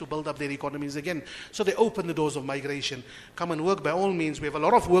hands to build up their economies again. So they opened the doors of migration. Come and work by all means. We have a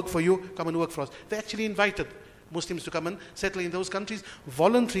lot of work for you. Come and work for us. They actually invited Muslims to come and settle in those countries.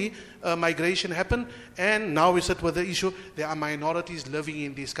 Voluntary migration happened, and now we sit with the issue, there are minorities living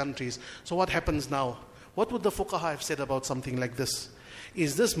in these countries. So what happens now? What would the fuqaha have said about something like this?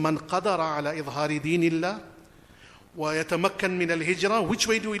 Is this man qadara ala idhari dinillah wa yatamakkan min al-hijra? Which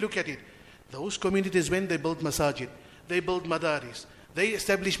way do we look at it? Those communities, when they build masajid, they build madaris, they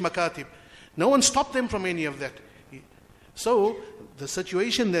establish makatib, no one stopped them from any of that. So the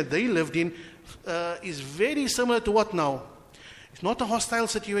situation that they lived in is very similar to what now? It's not a hostile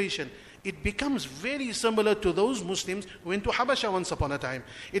situation. It becomes very similar to those Muslims who went to Habasha once upon a time.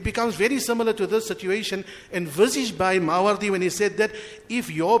 It becomes very similar to this situation envisaged by Mawardi when he said that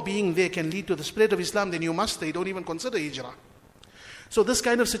if your being there can lead to the spread of Islam, then you must stay. Don't even consider hijrah. So this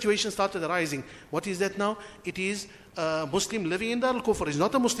kind of situation started arising. What is that now? It is a Muslim living in Dar al-Kufr. It's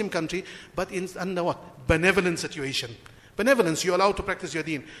not a Muslim country, but under what? Benevolent situation. Benevolence, you're allowed to practice your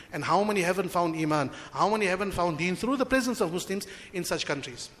deen. And how many haven't found Iman? How many haven't found deen through the presence of Muslims in such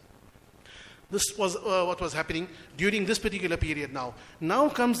countries? This was what was happening during this particular period now. Now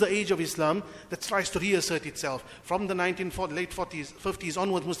comes the age of Islam that tries to reassert itself. From the late 40s, 50s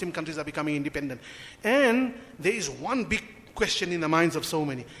onwards, Muslim countries are becoming independent. And there is one big question in the minds of so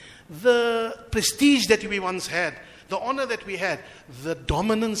many. The prestige that we once had, the honor that we had, the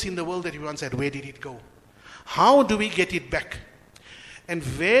dominance in the world that we once had, where did it go? How do we get it back? And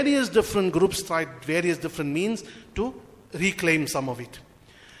various different groups tried various different means to reclaim some of it.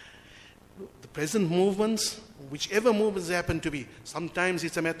 The present movements, whichever movements they happen to be, sometimes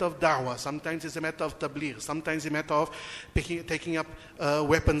it's a matter of da'wah, sometimes it's a matter of tabligh, sometimes it's a matter of taking up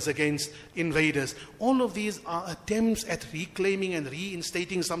weapons against invaders. All of these are attempts at reclaiming and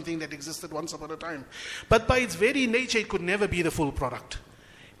reinstating something that existed once upon a time. But by its very nature, it could never be the full product.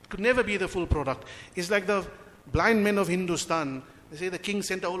 It could never be the full product. It's like the blind men of Hindustan. They say the king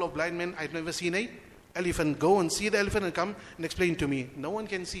sent a whole of blind men. I've never seen an elephant. Go and see the elephant and come and explain to me. No one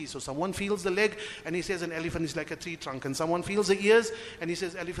can see. So someone feels the leg and he says an elephant is like a tree trunk. And someone feels the ears and he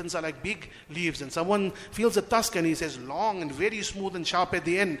says elephants are like big leaves. And someone feels the tusk and he says long and very smooth and sharp at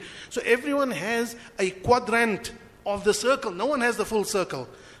the end. So everyone has a quadrant of the circle. No one has the full circle.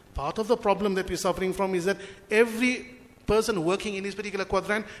 Part of the problem that we're suffering from is that every person working in this particular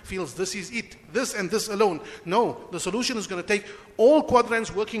quadrant feels this is it, this and this alone. No, the solution is going to take all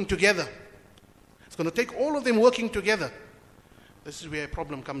quadrants working together. It's going to take all of them working together. This is where a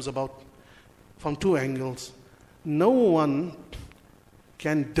problem comes about from two angles. No one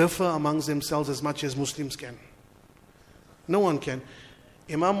can differ amongst themselves as much as Muslims can. No one can.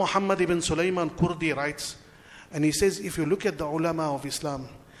 Imam Muhammad ibn Sulaiman Kurdi writes, and he says, if you look at the ulama of Islam,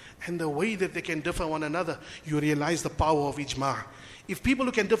 and the way that they can differ one another, you realize the power of ijma'. If people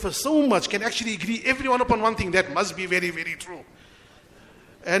who can differ so much can actually agree everyone upon one thing, that must be very, very true.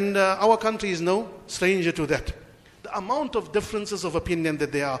 And our country is no stranger to that. The amount of differences of opinion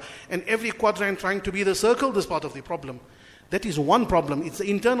that there are, and every quadrant trying to be the circle, this part of the problem. That is one problem. It's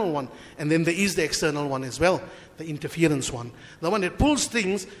the internal one. And then there is the external one as well, the interference one. The one that pulls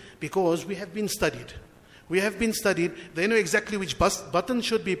things, because we have been studied. We have been studied. They know exactly which button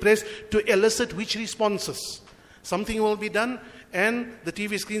should be pressed to elicit which responses. Something will be done and the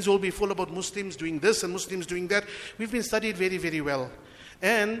TV screens will be full about Muslims doing this and Muslims doing that. We've been studied very, very well.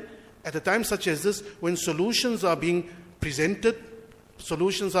 And at a time such as this, when solutions are being presented,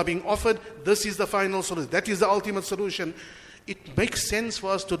 solutions are being offered, this is the final solution, that is the ultimate solution, it makes sense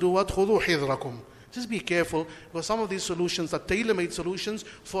for us to do what? خُذُوا حِذْرَكُمْ. Just be careful, because some of these solutions are tailor-made solutions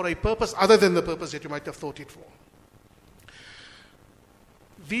for a purpose other than the purpose that you might have thought it for.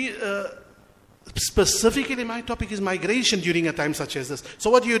 Specifically, my topic is migration during a time such as this. So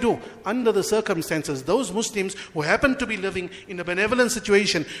what do? Under the circumstances, those Muslims who happen to be living in a benevolent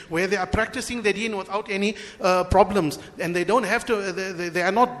situation where they are practicing their deen without any problems, and they don't have to, they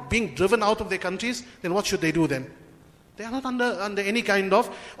are not being driven out of their countries, then what should they do then? They are not under any kind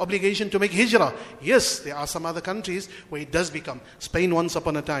of obligation to make hijrah. Yes, there are some other countries where it does become. Spain once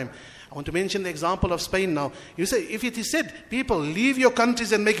upon a time. I want to mention the example of Spain now. You say, if it is said, people, leave your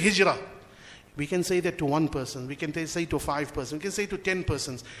countries and make hijrah. We can say that to one person. We can say to 5 persons. We can say to 10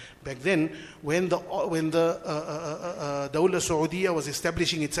 persons. Back then, when the Dawla Saudiya was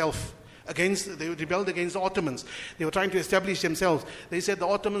establishing itself, they rebelled against the Ottomans. They were trying to establish themselves. They said the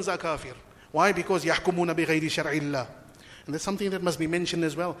Ottomans are kafir. Why? Because يَحْكُمُونَ بِغَيْرِ شَرْعِ اللَّهِ. And that's something that must be mentioned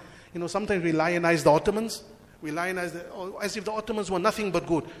as well. You know, sometimes we lionize the Ottomans. We lionize as if the Ottomans were nothing but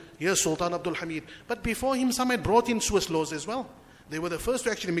good. Yes, Sultan Abdul Hamid. But before him, some had brought in Swiss laws as well. They were the first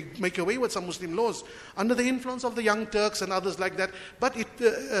to actually make away with some Muslim laws under the influence of the Young Turks and others like that. But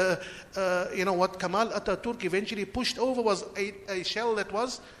what Kemal Ataturk eventually pushed over was a shell that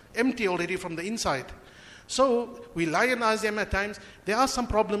was empty already from the inside. So we lionize them at times. There are some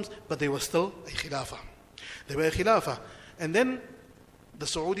problems, but they were still a khilafah. They were a khilafah. And then the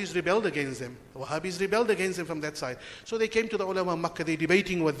Saudis rebelled against them. The Wahhabis rebelled against them from that side. So they came to the ulama of Makkah, they're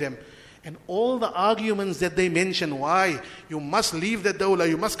debating with them. And all the arguments that they mention, why you must leave the dawla,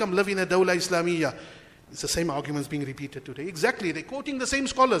 you must come live in a dawla Islamiyyah. It's the same arguments being repeated today. Exactly, they're quoting the same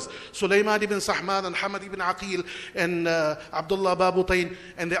scholars. Sulaiman ibn Sahman and Hamad ibn Aqil and Abdullah Babutain,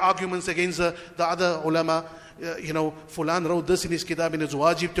 and the arguments against the other ulama. Fulan wrote this in his kitab and it's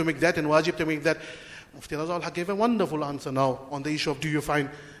wajib to make that and wajib to make that. Mufti Taha Karaan gave a wonderful answer now on the issue of do you find,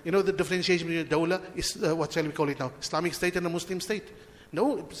 the differentiation between dawla is, what shall we call it now, Islamic state and a Muslim state.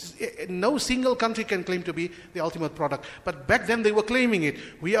 No single country can claim to be the ultimate product. But back then they were claiming it.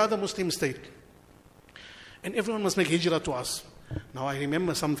 We are the Muslim state. And everyone must make hijrah to us. Now I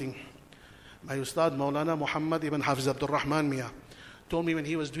remember something. My Ustad Maulana Muhammad ibn Hafiz Abdul Rahman Mia told me when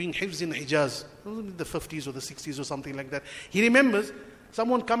he was doing Hifz in Hijaz, in the 50s or the 60s or something like that. He remembers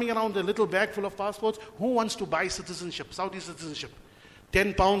someone coming around with a little bag full of passports. Who wants to buy citizenship, Saudi citizenship?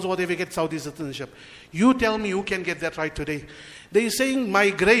 £10 or whatever, get Saudi citizenship. You tell me who can get that right today. They're saying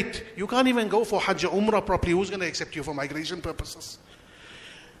migrate. You can't even go for Hajj or Umrah properly. Who's going to accept you for migration purposes?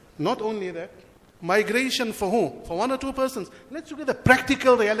 Not only that, migration for who? For one or two persons. Let's look at the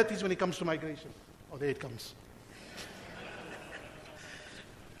practical realities when it comes to migration. Oh, there it comes.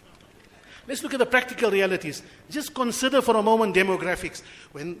 Let's look at the practical realities. Just consider for a moment demographics.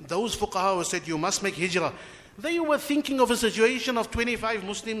 When those fuqaha said you must make hijrah, they were thinking of a situation of 25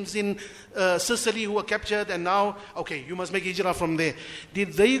 Muslims in Sicily who were captured, and now, okay, you must make hijrah from there.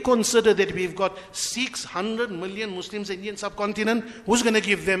 Did they consider that we've got 600 million Muslims in the Indian subcontinent? Who's going to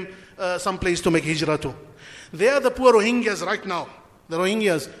give them some place to make hijrah to? They are the poor Rohingyas right now. The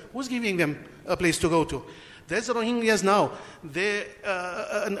Rohingyas, who's giving them a place to go to? There's the Rohingyas now.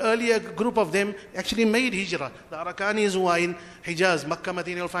 An earlier group of them actually made hijrah. The Arakanis who are in Hijaz, Makkah,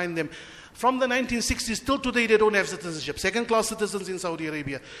 Medina, you'll find them. From the 1960s till today, they don't have citizenship. Second-class citizens in Saudi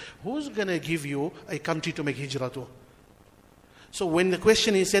Arabia. Who's going to give you a country to make hijrah to? So when the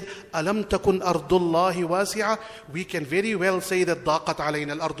question is said, Alam takun ardullahi wasi'a, we can very well say that daqat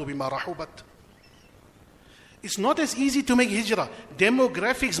alayna al-ardu bima rahubat. It's not as easy to make hijrah.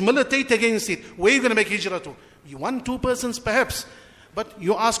 Demographics militate against it. Where are you going to make hijrah to? You want two persons perhaps. But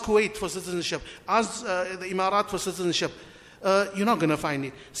you ask Kuwait for citizenship. Ask the Emirat for citizenship. You're not going to find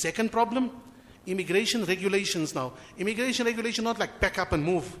it. Second problem, immigration regulations now. Immigration regulation not like pack up and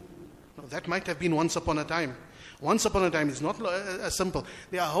move. No, that might have been once upon a time. Once upon a time is not as simple.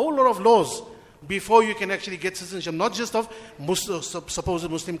 There are a whole lot of laws before you can actually get citizenship, not just of supposed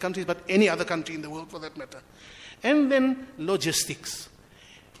Muslim countries, but any other country in the world for that matter. And then logistics.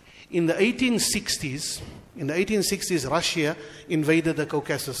 In the 1860s, Russia invaded the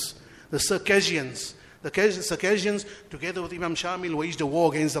Caucasus. The Circassians, together with Imam Shamil, waged a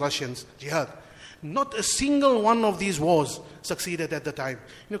war against the Russians, jihad. Not a single one of these wars succeeded at the time.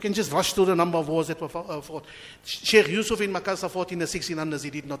 You can just rush through the number of wars that were fought. Sheikh Yusuf in Makassar fought in the 1600s,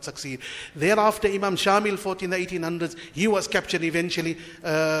 he did not succeed. Thereafter, Imam Shamil fought in the 1800s, he was captured, eventually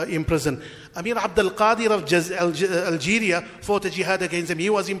imprisoned. Amir Abdul Qadir of Algeria fought a jihad against him,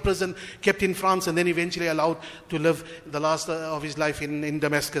 he was imprisoned, kept in France, and then eventually allowed to live the last of his life in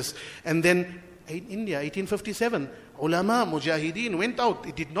Damascus. And then in India, 1857, ulama, mujahideen went out.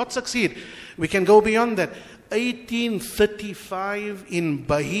 It did not succeed. We can go beyond that. 1835 in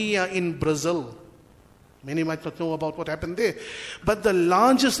Bahia in Brazil. Many might not know about what happened there. But the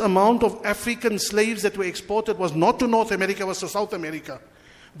largest amount of African slaves that were exported was not to North America, was to South America.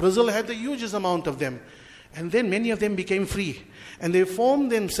 Brazil had the hugest amount of them. And then many of them became free. And they formed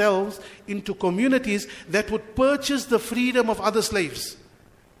themselves into communities that would purchase the freedom of other slaves.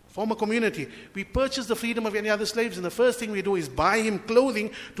 Form a community. We purchase the freedom of any other slaves, and the first thing we do is buy him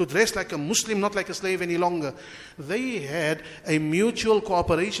clothing to dress like a Muslim, not like a slave any longer. They had a mutual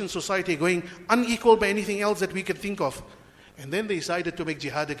cooperation society going unequaled by anything else that we could think of. And then they decided to make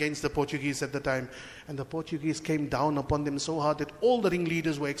jihad against the Portuguese at the time. And the Portuguese came down upon them so hard that all the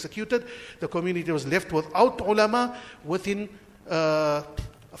ringleaders were executed. The community was left without ulama. Within a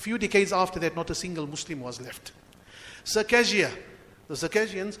few decades after that, not a single Muslim was left. Circassia. The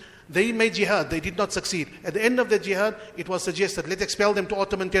Circassians, they made jihad. They did not succeed. At the end of the jihad, it was suggested, let's expel them to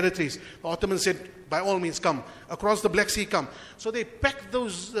Ottoman territories. The Ottomans said, by all means come. Across the Black Sea, come. So they packed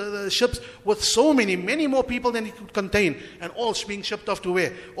those ships with so many more people than it could contain. And all being shipped off to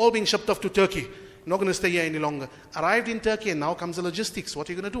where? All being shipped off to Turkey. Not going to stay here any longer. Arrived in Turkey, and now comes the logistics. What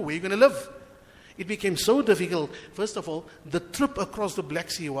are you going to do? Where are you going to live? It became so difficult. First of all, the trip across the Black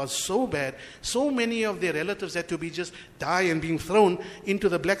Sea was so bad. So many of their relatives had to be just die and being thrown into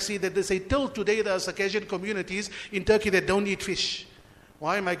the Black Sea that they say till today there are Circassian communities in Turkey that don't eat fish.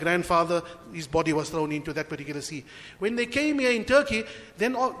 Why? My grandfather, his body was thrown into that particular sea. When they came here in Turkey,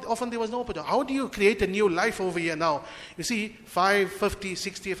 then often there was no opportunity. How do you create a new life over here now? You see, 5, 50,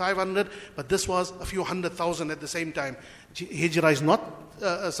 60, 500, but this was a few 100,000 at the same time. Hijrah is not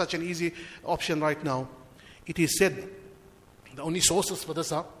such an easy option right now. It is said, the only sources for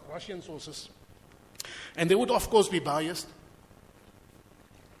this are Russian sources. And they would of course be biased.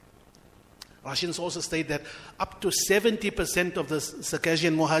 Russian sources state that up to 70% of the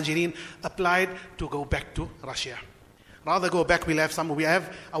Circassian Muhajirin applied to go back to Russia. Rather go back, we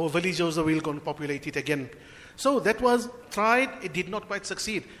have our villages, we'll go and populate it again. So that was tried, it did not quite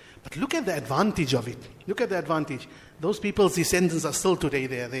succeed. But look at the advantage of it. Look at the advantage. Those people's descendants are still today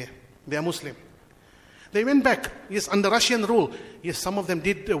there. They are Muslim. They went back, yes, under Russian rule. Yes, some of them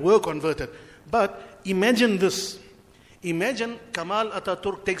were converted. But imagine this. Imagine Kemal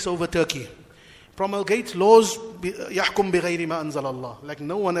Ataturk takes over Turkey, promulgates laws, يحكم بغير ما أنزل الله, like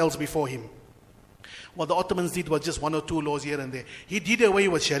no one else before him. What the Ottomans did was just 1 or 2 laws here and there. He did away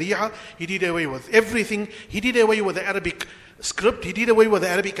with Sharia, he did away with everything, he did away with the Arabic script, he did away with the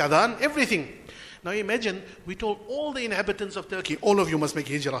Arabic adhan, everything. Now imagine, we told all the inhabitants of Turkey, all of you must make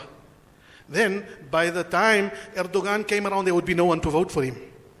hijrah. Then, by the time Erdogan came around, there would be no one to vote for him.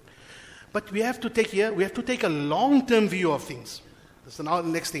 But we have to take a long-term view of things. That's the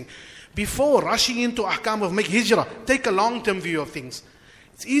next thing. Before rushing into ahkam of make hijrah, take a long-term view of things.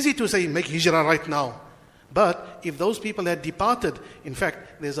 It's easy to say, make hijrah right now. But if those people had departed, in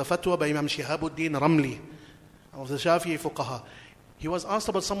fact, there's a fatwa by Imam Shihabuddin Ramli of the Shafi'i fuqaha. He was asked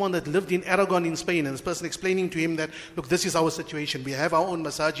about someone that lived in Aragon in Spain, and this person explaining to him that, look, this is our situation. We have our own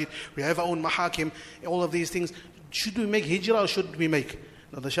masajid, we have our own mahakim, all of these things. Should we make hijrah or shouldn't we make?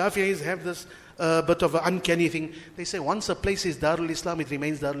 Now the Shafi'is have this bit of an uncanny thing. They say once a place is Darul Islam, it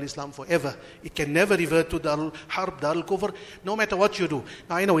remains Darul Islam forever. It can never revert to Darul Harb, Darul Kufr, no matter what you do.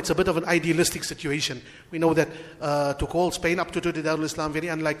 Now I know it's a bit of an idealistic situation. We know that to call Spain up to the Darul Islam, very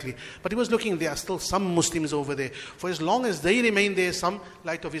unlikely. But he was looking, there are still some Muslims over there. For as long as they remain there, some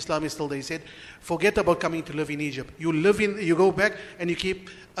light of Islam is still there. He said, forget about coming to live in Egypt. You go back and you keep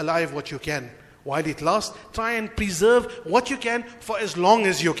alive what you can. While it lasts, try and preserve what you can for as long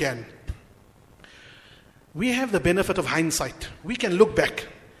as you can. We have the benefit of hindsight. We can look back.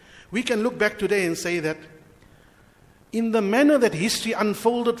 We can look back today and say that in the manner that history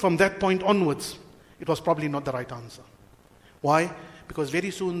unfolded from that point onwards, it was probably not the right answer. Why? Because very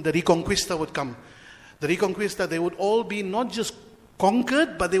soon the Reconquista would come. The Reconquista, they would all be not just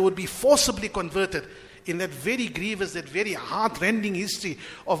conquered, but they would be forcibly converted. In that very grievous, that very heart-rending history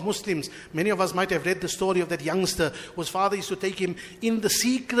of Muslims. Many of us might have read the story of that youngster whose father used to take him in the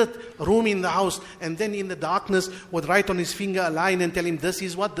secret room in the house, and then in the darkness would write on his finger a line and tell him, this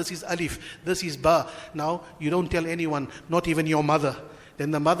is what? This is alif, this is ba. Now, you don't tell anyone, not even your mother.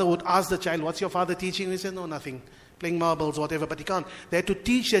 Then the mother would ask the child, what's your father teaching? He said, no, nothing. Playing marbles, whatever, but he can't. They had to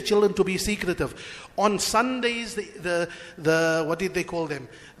teach their children to be secretive. On Sundays, the what did they call them?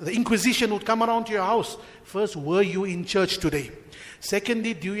 The Inquisition would come around to your house. First, were you in church today?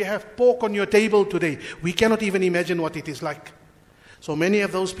 Secondly, do you have pork on your table today? We cannot even imagine what it is like. So many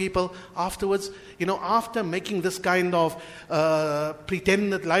of those people afterwards, after making this kind of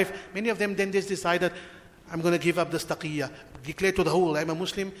pretended life, many of them then just decided, I'm going to give up this taqiyya. Declare to the whole, I'm a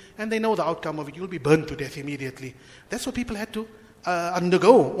Muslim, and they know the outcome of it. You'll be burned to death immediately. That's what people had to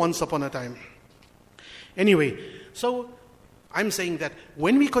undergo once upon a time. Anyway, so I'm saying that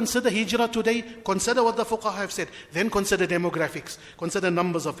when we consider hijrah today, consider what the fuqaha have said. Then consider demographics. Consider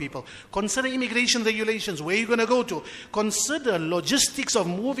numbers of people. Consider immigration regulations. Where are you going to go to? Consider logistics of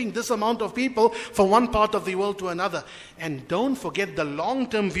moving this amount of people from one part of the world to another. And don't forget the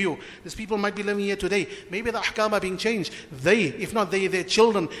long-term view. These people might be living here today. Maybe the ahkam are being changed. They, if not they, their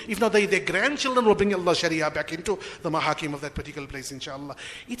children, if not they, their grandchildren will bring Allah Sharia back into the mahakim of that particular place, inshallah.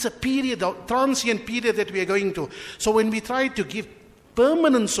 It's a period, a transient period that we are going to. So when we try to give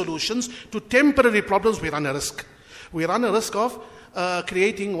permanent solutions to temporary problems, we run a risk. We run a risk of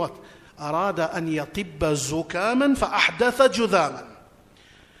creating what? أَرَادَ أَنْ يَطِبَّ زُكَامًا فَأَحْدَثَ جُذَامًا.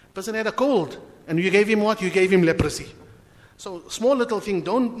 Person had a cold, and you gave him what? You gave him leprosy. So small little thing,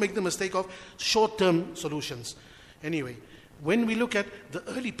 don't make the mistake of short-term solutions. Anyway, when we look at the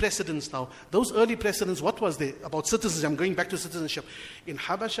early precedents now, those early precedents, what was there about citizenship? I'm going back to citizenship. In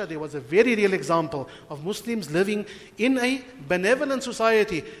Habasha, there was a very real example of Muslims living in a benevolent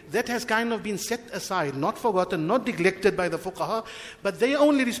society that has kind of been set aside, not forgotten, not neglected by the fuqaha, but they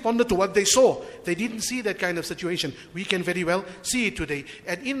only responded to what they saw. They didn't see that kind of situation. We can very well see it today.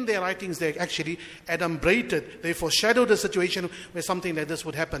 And in their writings, they actually adumbrated, they foreshadowed a situation where something like this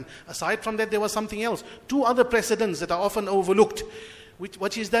would happen. Aside from that, there was something else. 2 other precedents that are often overlooked,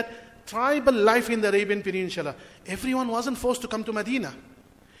 which is that tribal life in the Arabian Peninsula. Everyone wasn't forced to come to Medina.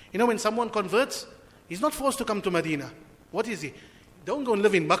 When someone converts, he's not forced to come to Medina. What is he? Don't go and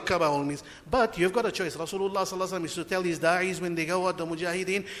live in Makkah by all means. But you've got a choice. Rasulullah sallallahu alaihi wasallam used to tell his da'is when they go out, the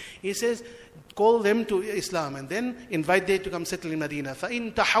mujahideen, he says, call them to Islam and then invite them to come settle in Medina.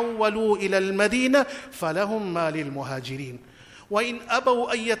 فَإِن تَحَوَّلُوا إِلَى الْمَدِينَةِ فَلَهُمْ مَا لِلْمُهَاجِرِينَ وَإِنْ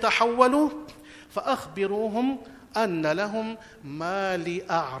أَبَوْا أَن يَتَحَوَّلُوا فَأَخْبِرُوهُمْ أَنَّ لَهُمْ مَا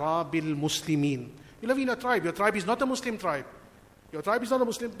لِأَعْرَابِ الْمُسْلِمِينَ. You live in a tribe. Your tribe is not a Muslim tribe. Your tribe is not a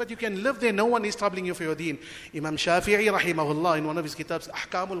Muslim, but you can live there. No one is troubling you for your deen. Imam Shafi'i rahimahullah in one of his kitabs,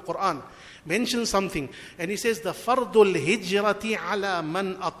 Ahkamul Qur'an, mentions something. And he says, the fardul hijrati ala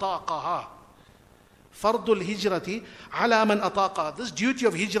man ataqaha. Fardul hijrati ala man ataqaha. This duty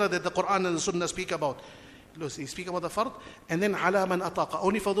of hijrah that the Qur'an and the Sunnah speak about. He speaks about the fard, and then ala man ataqa,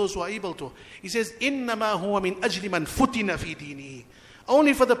 only for those who are able to. He says, innama huwa min ajli man futina fi dinihi.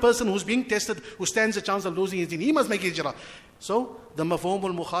 Only for the person who's being tested, who stands a chance of losing his deen. He must make hijrah. So, the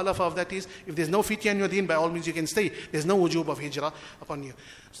mafhumul mukhalafa of that is, if there's no fitya in your deen, by all means you can stay. There's no wujub of hijrah upon you.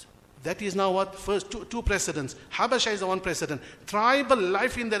 So, that is now what? First, two precedents. Habasha is the one precedent. Tribal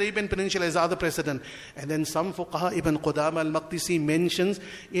life in the Arabian Peninsula is the other precedent. And then some fuqaha, Ibn Qudama al-Maqdisi mentions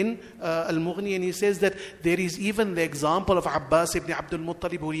in Al-Mughni, and he says that there is even the example of Abbas ibn Abdul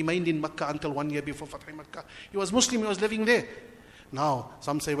Muttalib, who remained in Makkah until 1 year before Fatih Makkah. He was Muslim, he was living there. Now,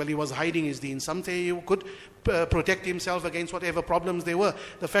 some say, well, he was hiding his deen. Some say he could protect himself against whatever problems there were.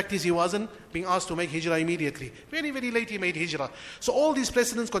 The fact is, he wasn't being asked to make hijrah immediately. Very, very late he made hijrah. So all these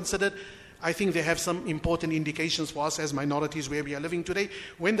precedents considered, I think they have some important indications for us as minorities where we are living today.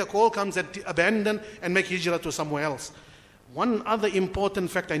 When the call comes that abandon and make hijrah to somewhere else. One other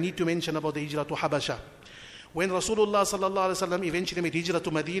important fact I need to mention about the hijrah to Habasha. When Rasulullah sallallahu alaihi wasallam eventually made hijrah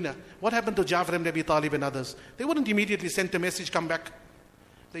to Medina, what happened to Ja'far ibn Abi Talib and others? They wouldn't immediately send a message, come back.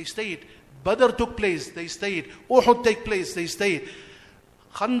 They stayed. Badr took place, they stayed. Uhud took place, they stayed.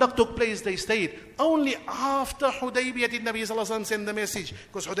 Khandaq took place, they stayed. Only after Hudaybiyah did Nabi sallallahu alaihi wasallam send the message,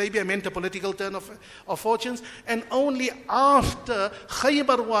 because Hudaybiyah meant a political turn of fortunes, and only after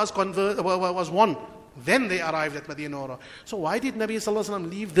Khaybar was won, then they arrived at Medina. So why did Nabi sallallahu alaihi wasallam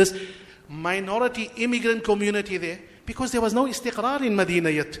leave this minority immigrant community there? Because there was no istiqrar in Medina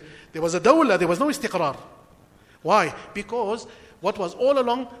yet. There was a dawla, there was no istiqrar. Why? Because what was all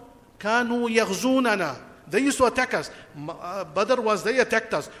along, kanu yaghzunana. They used to attack us. Badr was, they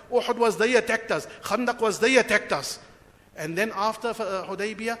attacked us. Uhud was, they attacked us. Khandaq was, they attacked us. And then after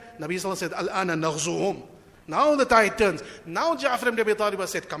Hudaybiyah, Nabi sallallahu alaihi wasallam said, al-ana naghzuhum. Now the tide turns. Now Ja'far ibn Abi Talib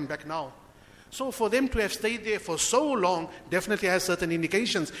said, come back now. So for them to have stayed there for so long definitely has certain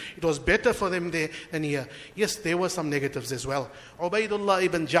indications. It was better for them there than here. Yes, there were some negatives as well. Ubaidullah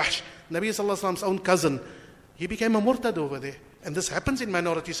ibn Jahsh, Nabi sallallahu alaihi wasallam's own cousin, he became a murtad over there. And this happens in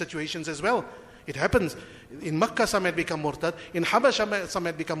minority situations as well. It happens. In Makkah some had become murtad. In Habasha some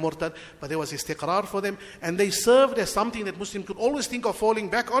had become murtad. But there was istiqrar for them. And they served as something that Muslims could always think of falling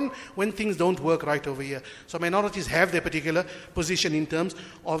back on when things don't work right over here. So minorities have their particular position in terms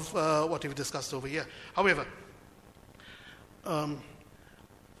of what we've discussed over here. However,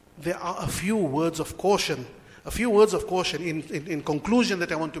 there are a few words of caution. In conclusion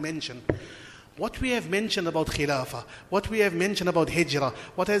that I want to mention. What we have mentioned about khilafah, what we have mentioned about hijrah,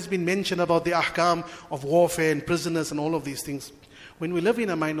 what has been mentioned about the ahkam of warfare and prisoners and all of these things. When we live in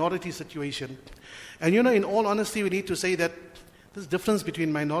a minority situation, and in all honesty, we need to say that this difference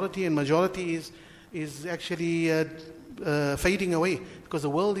between minority and majority is actually fading away, because the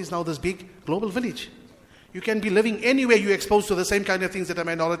world is now this big global village. You can be living anywhere you're exposed to the same kind of things that a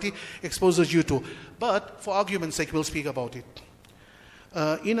minority exposes you to. But for argument's sake, we'll speak about it.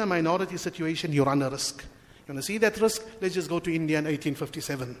 In a minority situation, you run a risk. You want to see that risk? Let's just go to India in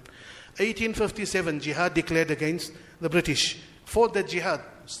 1857. 1857, jihad declared against the British. Fought that jihad,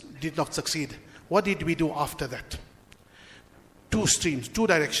 did not succeed. What did we do after that? Two streams, two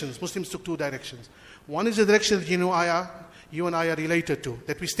directions. Muslims took two directions. One is the direction that you and I are related to,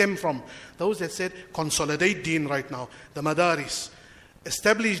 that we stem from. Those that said, consolidate deen right now. The madaris.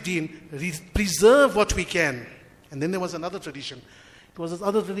 Establish deen. Preserve what we can. And then there was another tradition. It was this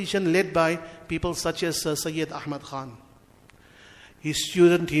other tradition led by people such as Sayyid Ahmad Khan. His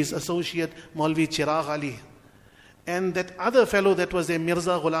student, his associate, Maulvi Chiragh Ali. And that other fellow that was there,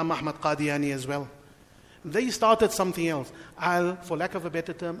 Mirza Ghulam Ahmad Qadiani as well. They started something else. For lack of a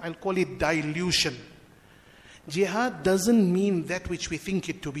better term, I'll call it dilution. Jihad doesn't mean that which we think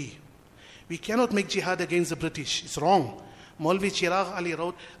it to be. We cannot make jihad against the British. It's wrong. Maulvi Chiragh Ali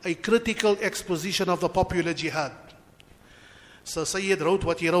wrote a critical exposition of the popular jihad. Sir Sayyid wrote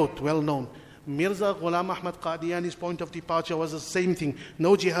what he wrote, well known. Mirza Ghulam Ahmad Qadiani's point of departure was the same thing.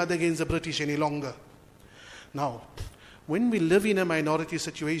 No jihad against the British any longer. Now, when we live in a minority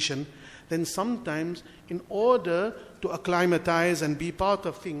situation, then sometimes in order to acclimatize and be part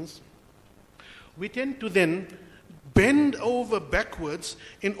of things, we tend to then bend over backwards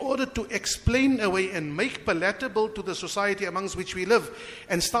in order to explain away and make palatable to the society amongst which we live,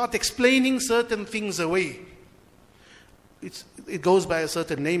 and start explaining certain things away. It goes by a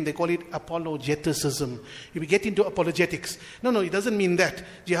certain name. They call it apologeticism. We get into apologetics. No, it doesn't mean that.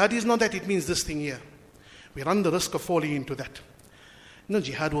 Jihad is not that. It means this thing here. We run the risk of falling into that. No,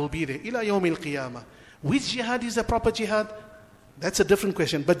 jihad will be there. Ila yawmil qiyamah. Which jihad is the proper jihad? That's a different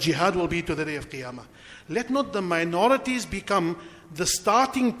question. But jihad will be to the day of qiyamah. Let not the minorities become the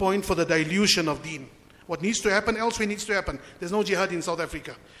starting point for the dilution of deen. What needs to happen elsewhere needs to happen. There's no jihad in South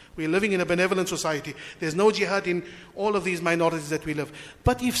Africa. We're living in a benevolent society. There's no jihad in all of these minorities that we live.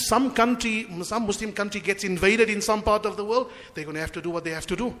 But if some Muslim country gets invaded in some part of the world, they're going to have to do what they have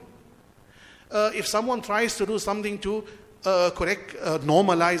to do. If someone tries to do something to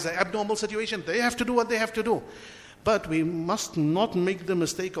normalize an abnormal situation, they have to do what they have to do. But we must not make the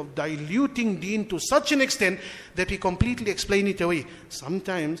mistake of diluting deen to such an extent that we completely explain it away.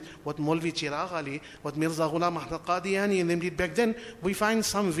 Sometimes what Maulvi Chiragh Ali, what Mirza Ghulam Ahmad Qadiani and them did back then, we find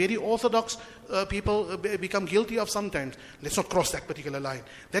some very orthodox people become guilty of sometimes. Let's not cross that particular line.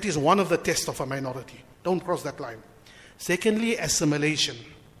 That is one of the tests of a minority. Don't cross that line. Secondly, assimilation.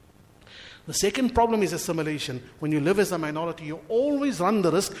 The second problem is assimilation. When you live as a minority, you always run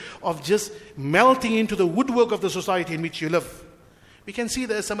the risk of just melting into the woodwork of the society in which you live. We can see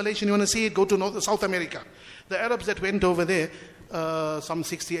the assimilation. You want to see it, go to South America. The Arabs that went over there, some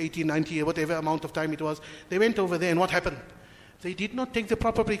 60, 80, 90, whatever amount of time it was, they went over there and what happened? They did not take the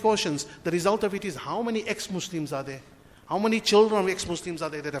proper precautions. The result of it is how many ex-Muslims are there? How many children of ex-Muslims are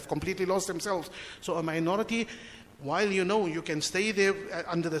there that have completely lost themselves? So a minority, while you can stay there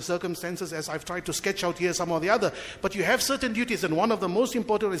under the circumstances as I've tried to sketch out here some or the other, but you have certain duties, and one of the most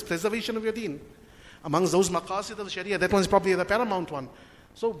important is preservation of your deen. Amongst those maqasid of the Sharia, that one is probably the paramount one.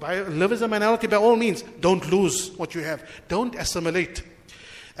 So live as a minority by all means. Don't lose what you have. Don't assimilate.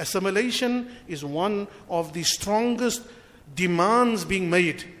 Assimilation is one of the strongest demands being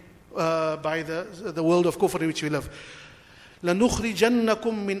made by the world of kufr in which we live.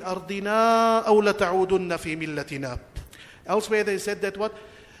 لَنُخْرِجَنَّكُم مِّنْ أَرْضِنَا أَوْ لَتَعُودُنَّ فِي مِلَّتِنَا. Elsewhere they said that what?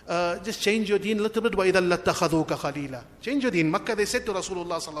 Just change your deen a little bit. وَإِذَا لَاتَّخَذُوكَ خَلِيلًا. Change your deen. Makkah they said to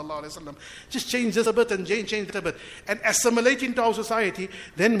Rasulullah sallallahu alaihi wasallam, just change this a bit and change it a bit and assimilate into our society.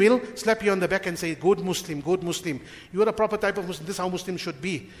 Then we'll slap you on the back and say, good Muslim, good Muslim. You are a proper type of Muslim. This is how Muslims should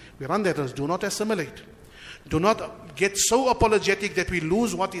be. We run that risk. Do not assimilate. Do not get so apologetic that we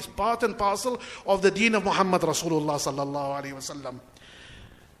lose what is part and parcel of the deen of Muhammad Rasulullah sallallahu alaihi wasallam.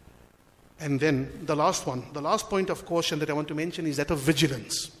 And then the last point of caution that I want to mention is that of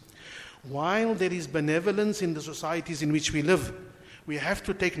vigilance. While there is benevolence in the societies in which we live, we have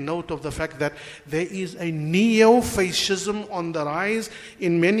to take note of the fact that there is a neo-fascism on the rise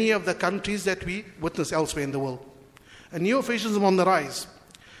in many of the countries that we witness elsewhere in the world. A neo-fascism on the rise.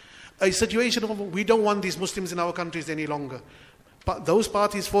 A situation of we don't want these Muslims in our countries any longer. But those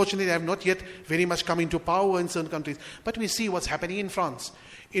parties, fortunately, have not yet very much come into power in certain countries. But we see what's happening in France.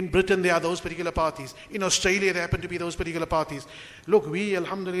 In Britain, there are those particular parties. In Australia, there happen to be those particular parties. Look, we,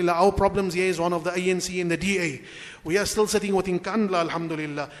 alhamdulillah, our problems here is one of the ANC and the DA. We are still sitting within Kandla,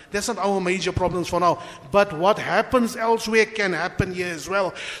 alhamdulillah. That's not our major problems for now. But what happens elsewhere can happen here as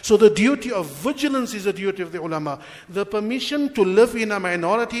well. So the duty of vigilance is the duty of the ulama. The permission to live in a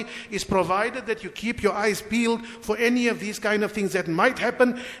minority is provided that you keep your eyes peeled for any of these kind of things that might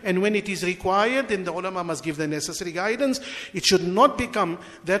happen. And when it is required, then the ulama must give the necessary guidance. It should not become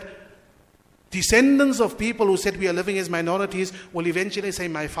that descendants of people who said we are living as minorities will eventually say,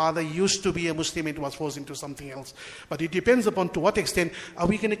 my father used to be a Muslim, it was forced into something else. But it depends upon to what extent are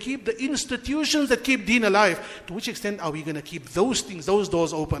we going to keep the institutions that keep deen alive, to which extent are we going to keep those things, those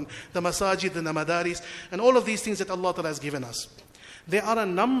doors open, the masajid and the madaris, and all of these things that Allah Ta'ala has given us. There are a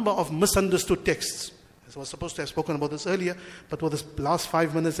number of misunderstood texts. I was supposed to have spoken about this earlier, but with the last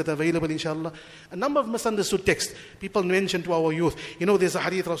 5 minutes that are available, inshallah, a number of misunderstood texts. People mention to our youth. There's a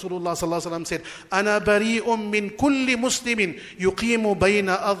hadith Rasulullah sallallahu alaihi wasallam said, "Ana bari'un min kulli muslimin yuqimu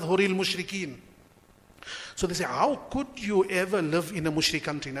bayna adhhuril mushrikeen." So they say, how could you ever live in a mushrik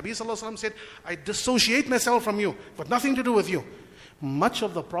country? Nabi sallallahu alaihi wasallam said, I dissociate myself from you, got nothing to do with you. Much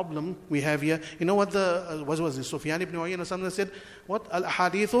of the problem we have here, what was it? Sufyan ibn Uyayna or something said, what?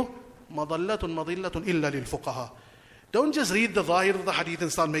 Al-hadithu madillatun illa lil fuqaha. Don't just read the zahir of the hadith and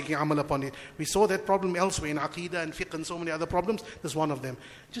start making amal upon it. We saw that problem elsewhere in aqidah and fiqh and so many other problems. There's one of them.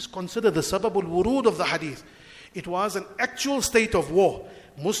 Just consider the sababul wurud of the hadith. It was an actual state of war.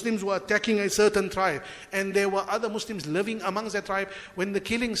 Muslims were attacking a certain tribe, and there were other Muslims living amongst that tribe. When the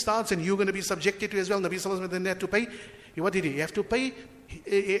killing starts, and you're going to be subjected to as well, Nabi sallallahu alaihi wasallam then had to pay. What did he? You have to pay.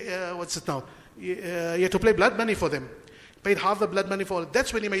 What's it now? You have to pay blood money for them. Paid half the blood money for it.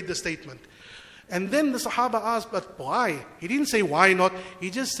 That's when he made the statement. And then the Sahaba asked, but why? He didn't say why not. He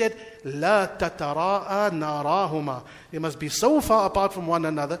just said, لا تتراءى ناراهما. They must be so far apart from one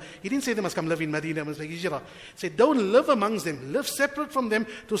another. He didn't say they must come live in Medina, must make hijrah. He said, don't live amongst them. Live separate from them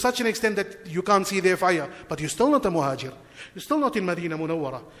to such an extent that you can't see their fire. But you're still not a muhajir. You're still not in Medina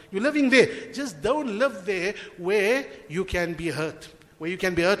Munawwara. You're living there. Just don't live there where you can be hurt. Where you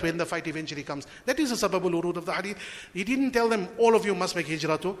can be hurt when the fight eventually comes. That is the sababul urud of the hadith. He didn't tell them, all of you must make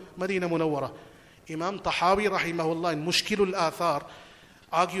hijrah to Medina Munawwara. Imam Tahawi rahimahullah in Mushkilul Athar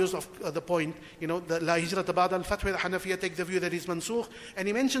argues of the point, the La Hijrata Ba'da al-Fath, where the Hanafiya take the view that is mansukh, and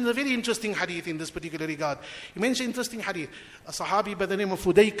he mentions a very interesting hadith in this particular regard. He mentions interesting hadith. A Sahabi by the name of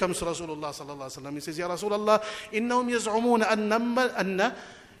Fudayk comes to Rasulullah sallallahu alaihi wasallam. He says, Ya Rasulullah, innahum yaz'umun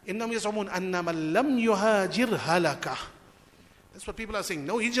anna man lam yuhajir halaka. That's what people are saying.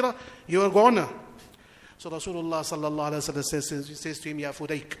 No hijrah, you are gone. So Rasulullah sallallahu alaihi wasallam says to him, Ya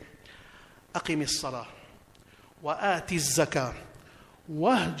Fudayk, أقم الصلاة وآتي الزكاة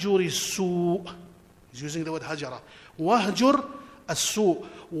واهجر السوء. He's using the word hajara. واهجر السوء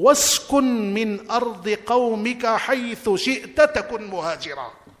واسكن من أرض قومك حيث شئت تكن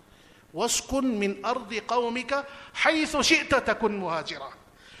مهاجرا. واسكن من أرض قومك حيث شئت تكن مهاجرا.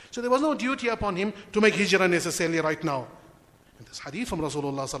 So there was no duty upon him to make hijrah necessarily right now. And this hadith from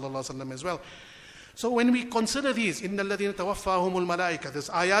Rasulullah sallallahu alaihi wasallam as well. So when we consider these, إِنَّ الَّذِينَ تَوَفَّاهُمُ الْمَلَائِكَةِ, this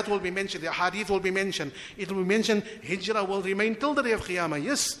ayat will be mentioned, the hadith will be mentioned. It will be mentioned, hijrah will remain till the day of Qiyamah.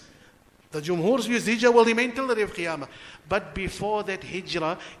 Yes, the Jumhur's view is hijrah will remain till the day of Qiyamah. But before that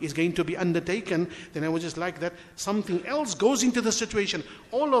hijrah is going to be undertaken, then I would just like that something else goes into the situation.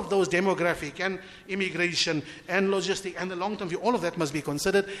 All of those demographic and immigration and logistic and the long-term view, all of that must be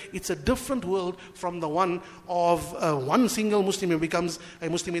considered. It's a different world from the one of one single Muslim who becomes a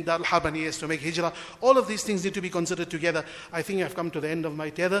Muslim in Dar al-Harb and he has to make hijrah. All of these things need to be considered together. I think I've come to the end of my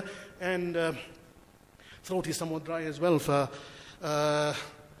tether, and throat is somewhat dry as well.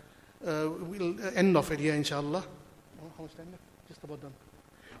 We'll end off it here, inshallah. How much time left? Just about done.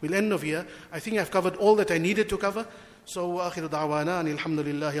 We'll end off here. I think I've covered all that I needed to cover. So, وآخر دعوانا أن الحمد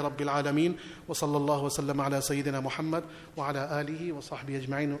لله رب العالمين وصلى الله وسلم على سيدنا محمد وعلى آله وصحبه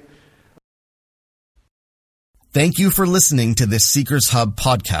أجمعين. Thank you for listening to this Seekers Hub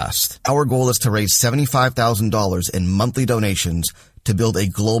podcast. Our goal is to raise $75,000 in monthly donations to build a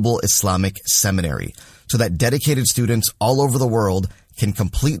global Islamic seminary so that dedicated students all over the world can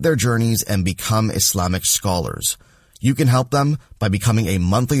complete their journeys and become Islamic scholars. You can help them by becoming a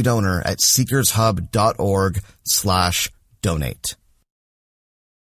monthly donor at seekershub.org/donate.